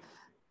sleeve.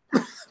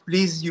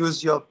 Please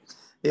use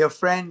your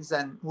friends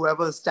and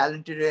whoever is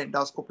talented in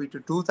endoscopy to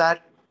do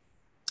that.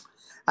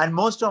 And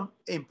most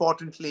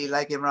importantly,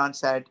 like Imran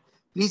said,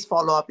 please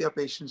follow up your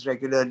patients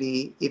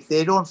regularly. If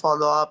they don't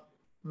follow up,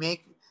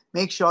 make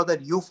sure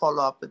that you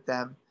follow up with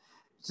them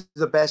to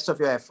the best of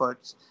your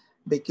efforts,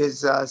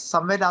 because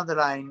somewhere down the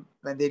line,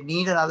 when they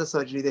need another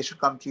surgery, they should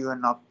come to you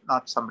and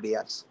not somebody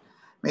else.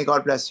 May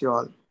God bless you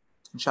all.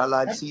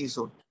 Inshallah, I'll see you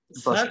soon.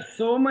 Sir,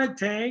 so much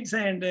thanks,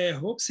 and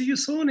hope see you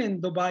soon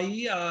in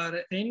Dubai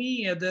or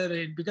any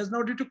other, because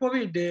now due to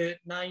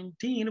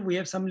COVID-19, we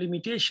have some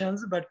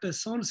limitations, but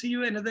soon see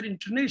you another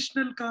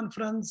international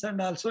conference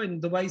and also in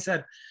Dubai,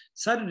 sir.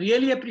 Sir,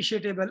 really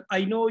appreciable.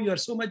 I know you are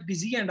so much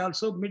busy and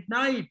also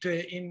midnight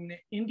in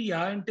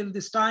India until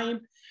this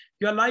time.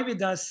 You are live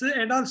with us,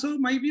 and also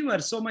my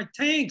viewers, so much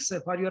thanks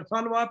for your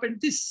follow-up,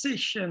 and these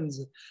sessions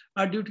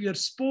are due to your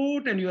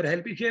support and your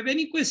help. If you have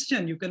any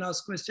question, you can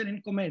ask question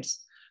in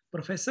comments.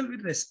 Professor will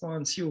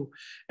respond you.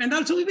 And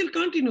also we will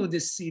continue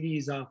this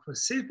series of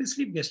safe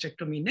sleeve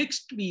gastrectomy.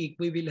 Next week,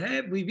 we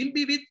will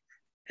be with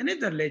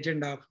another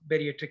legend of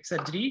bariatric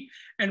surgery.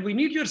 And we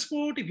need your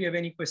support. If you have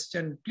any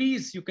question,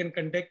 please, you can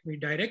contact me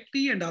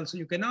directly, and also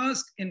you can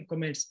ask in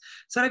comments.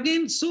 So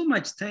again, so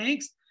much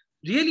thanks.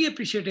 Really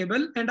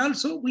appreciable. And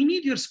also we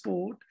need your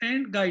support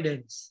and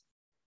guidance.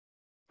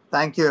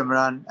 Thank you,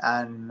 Imran,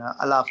 and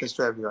Allah Hafiz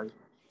to everybody.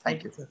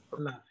 Thank you. Sir.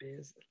 Allah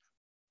Hafiz.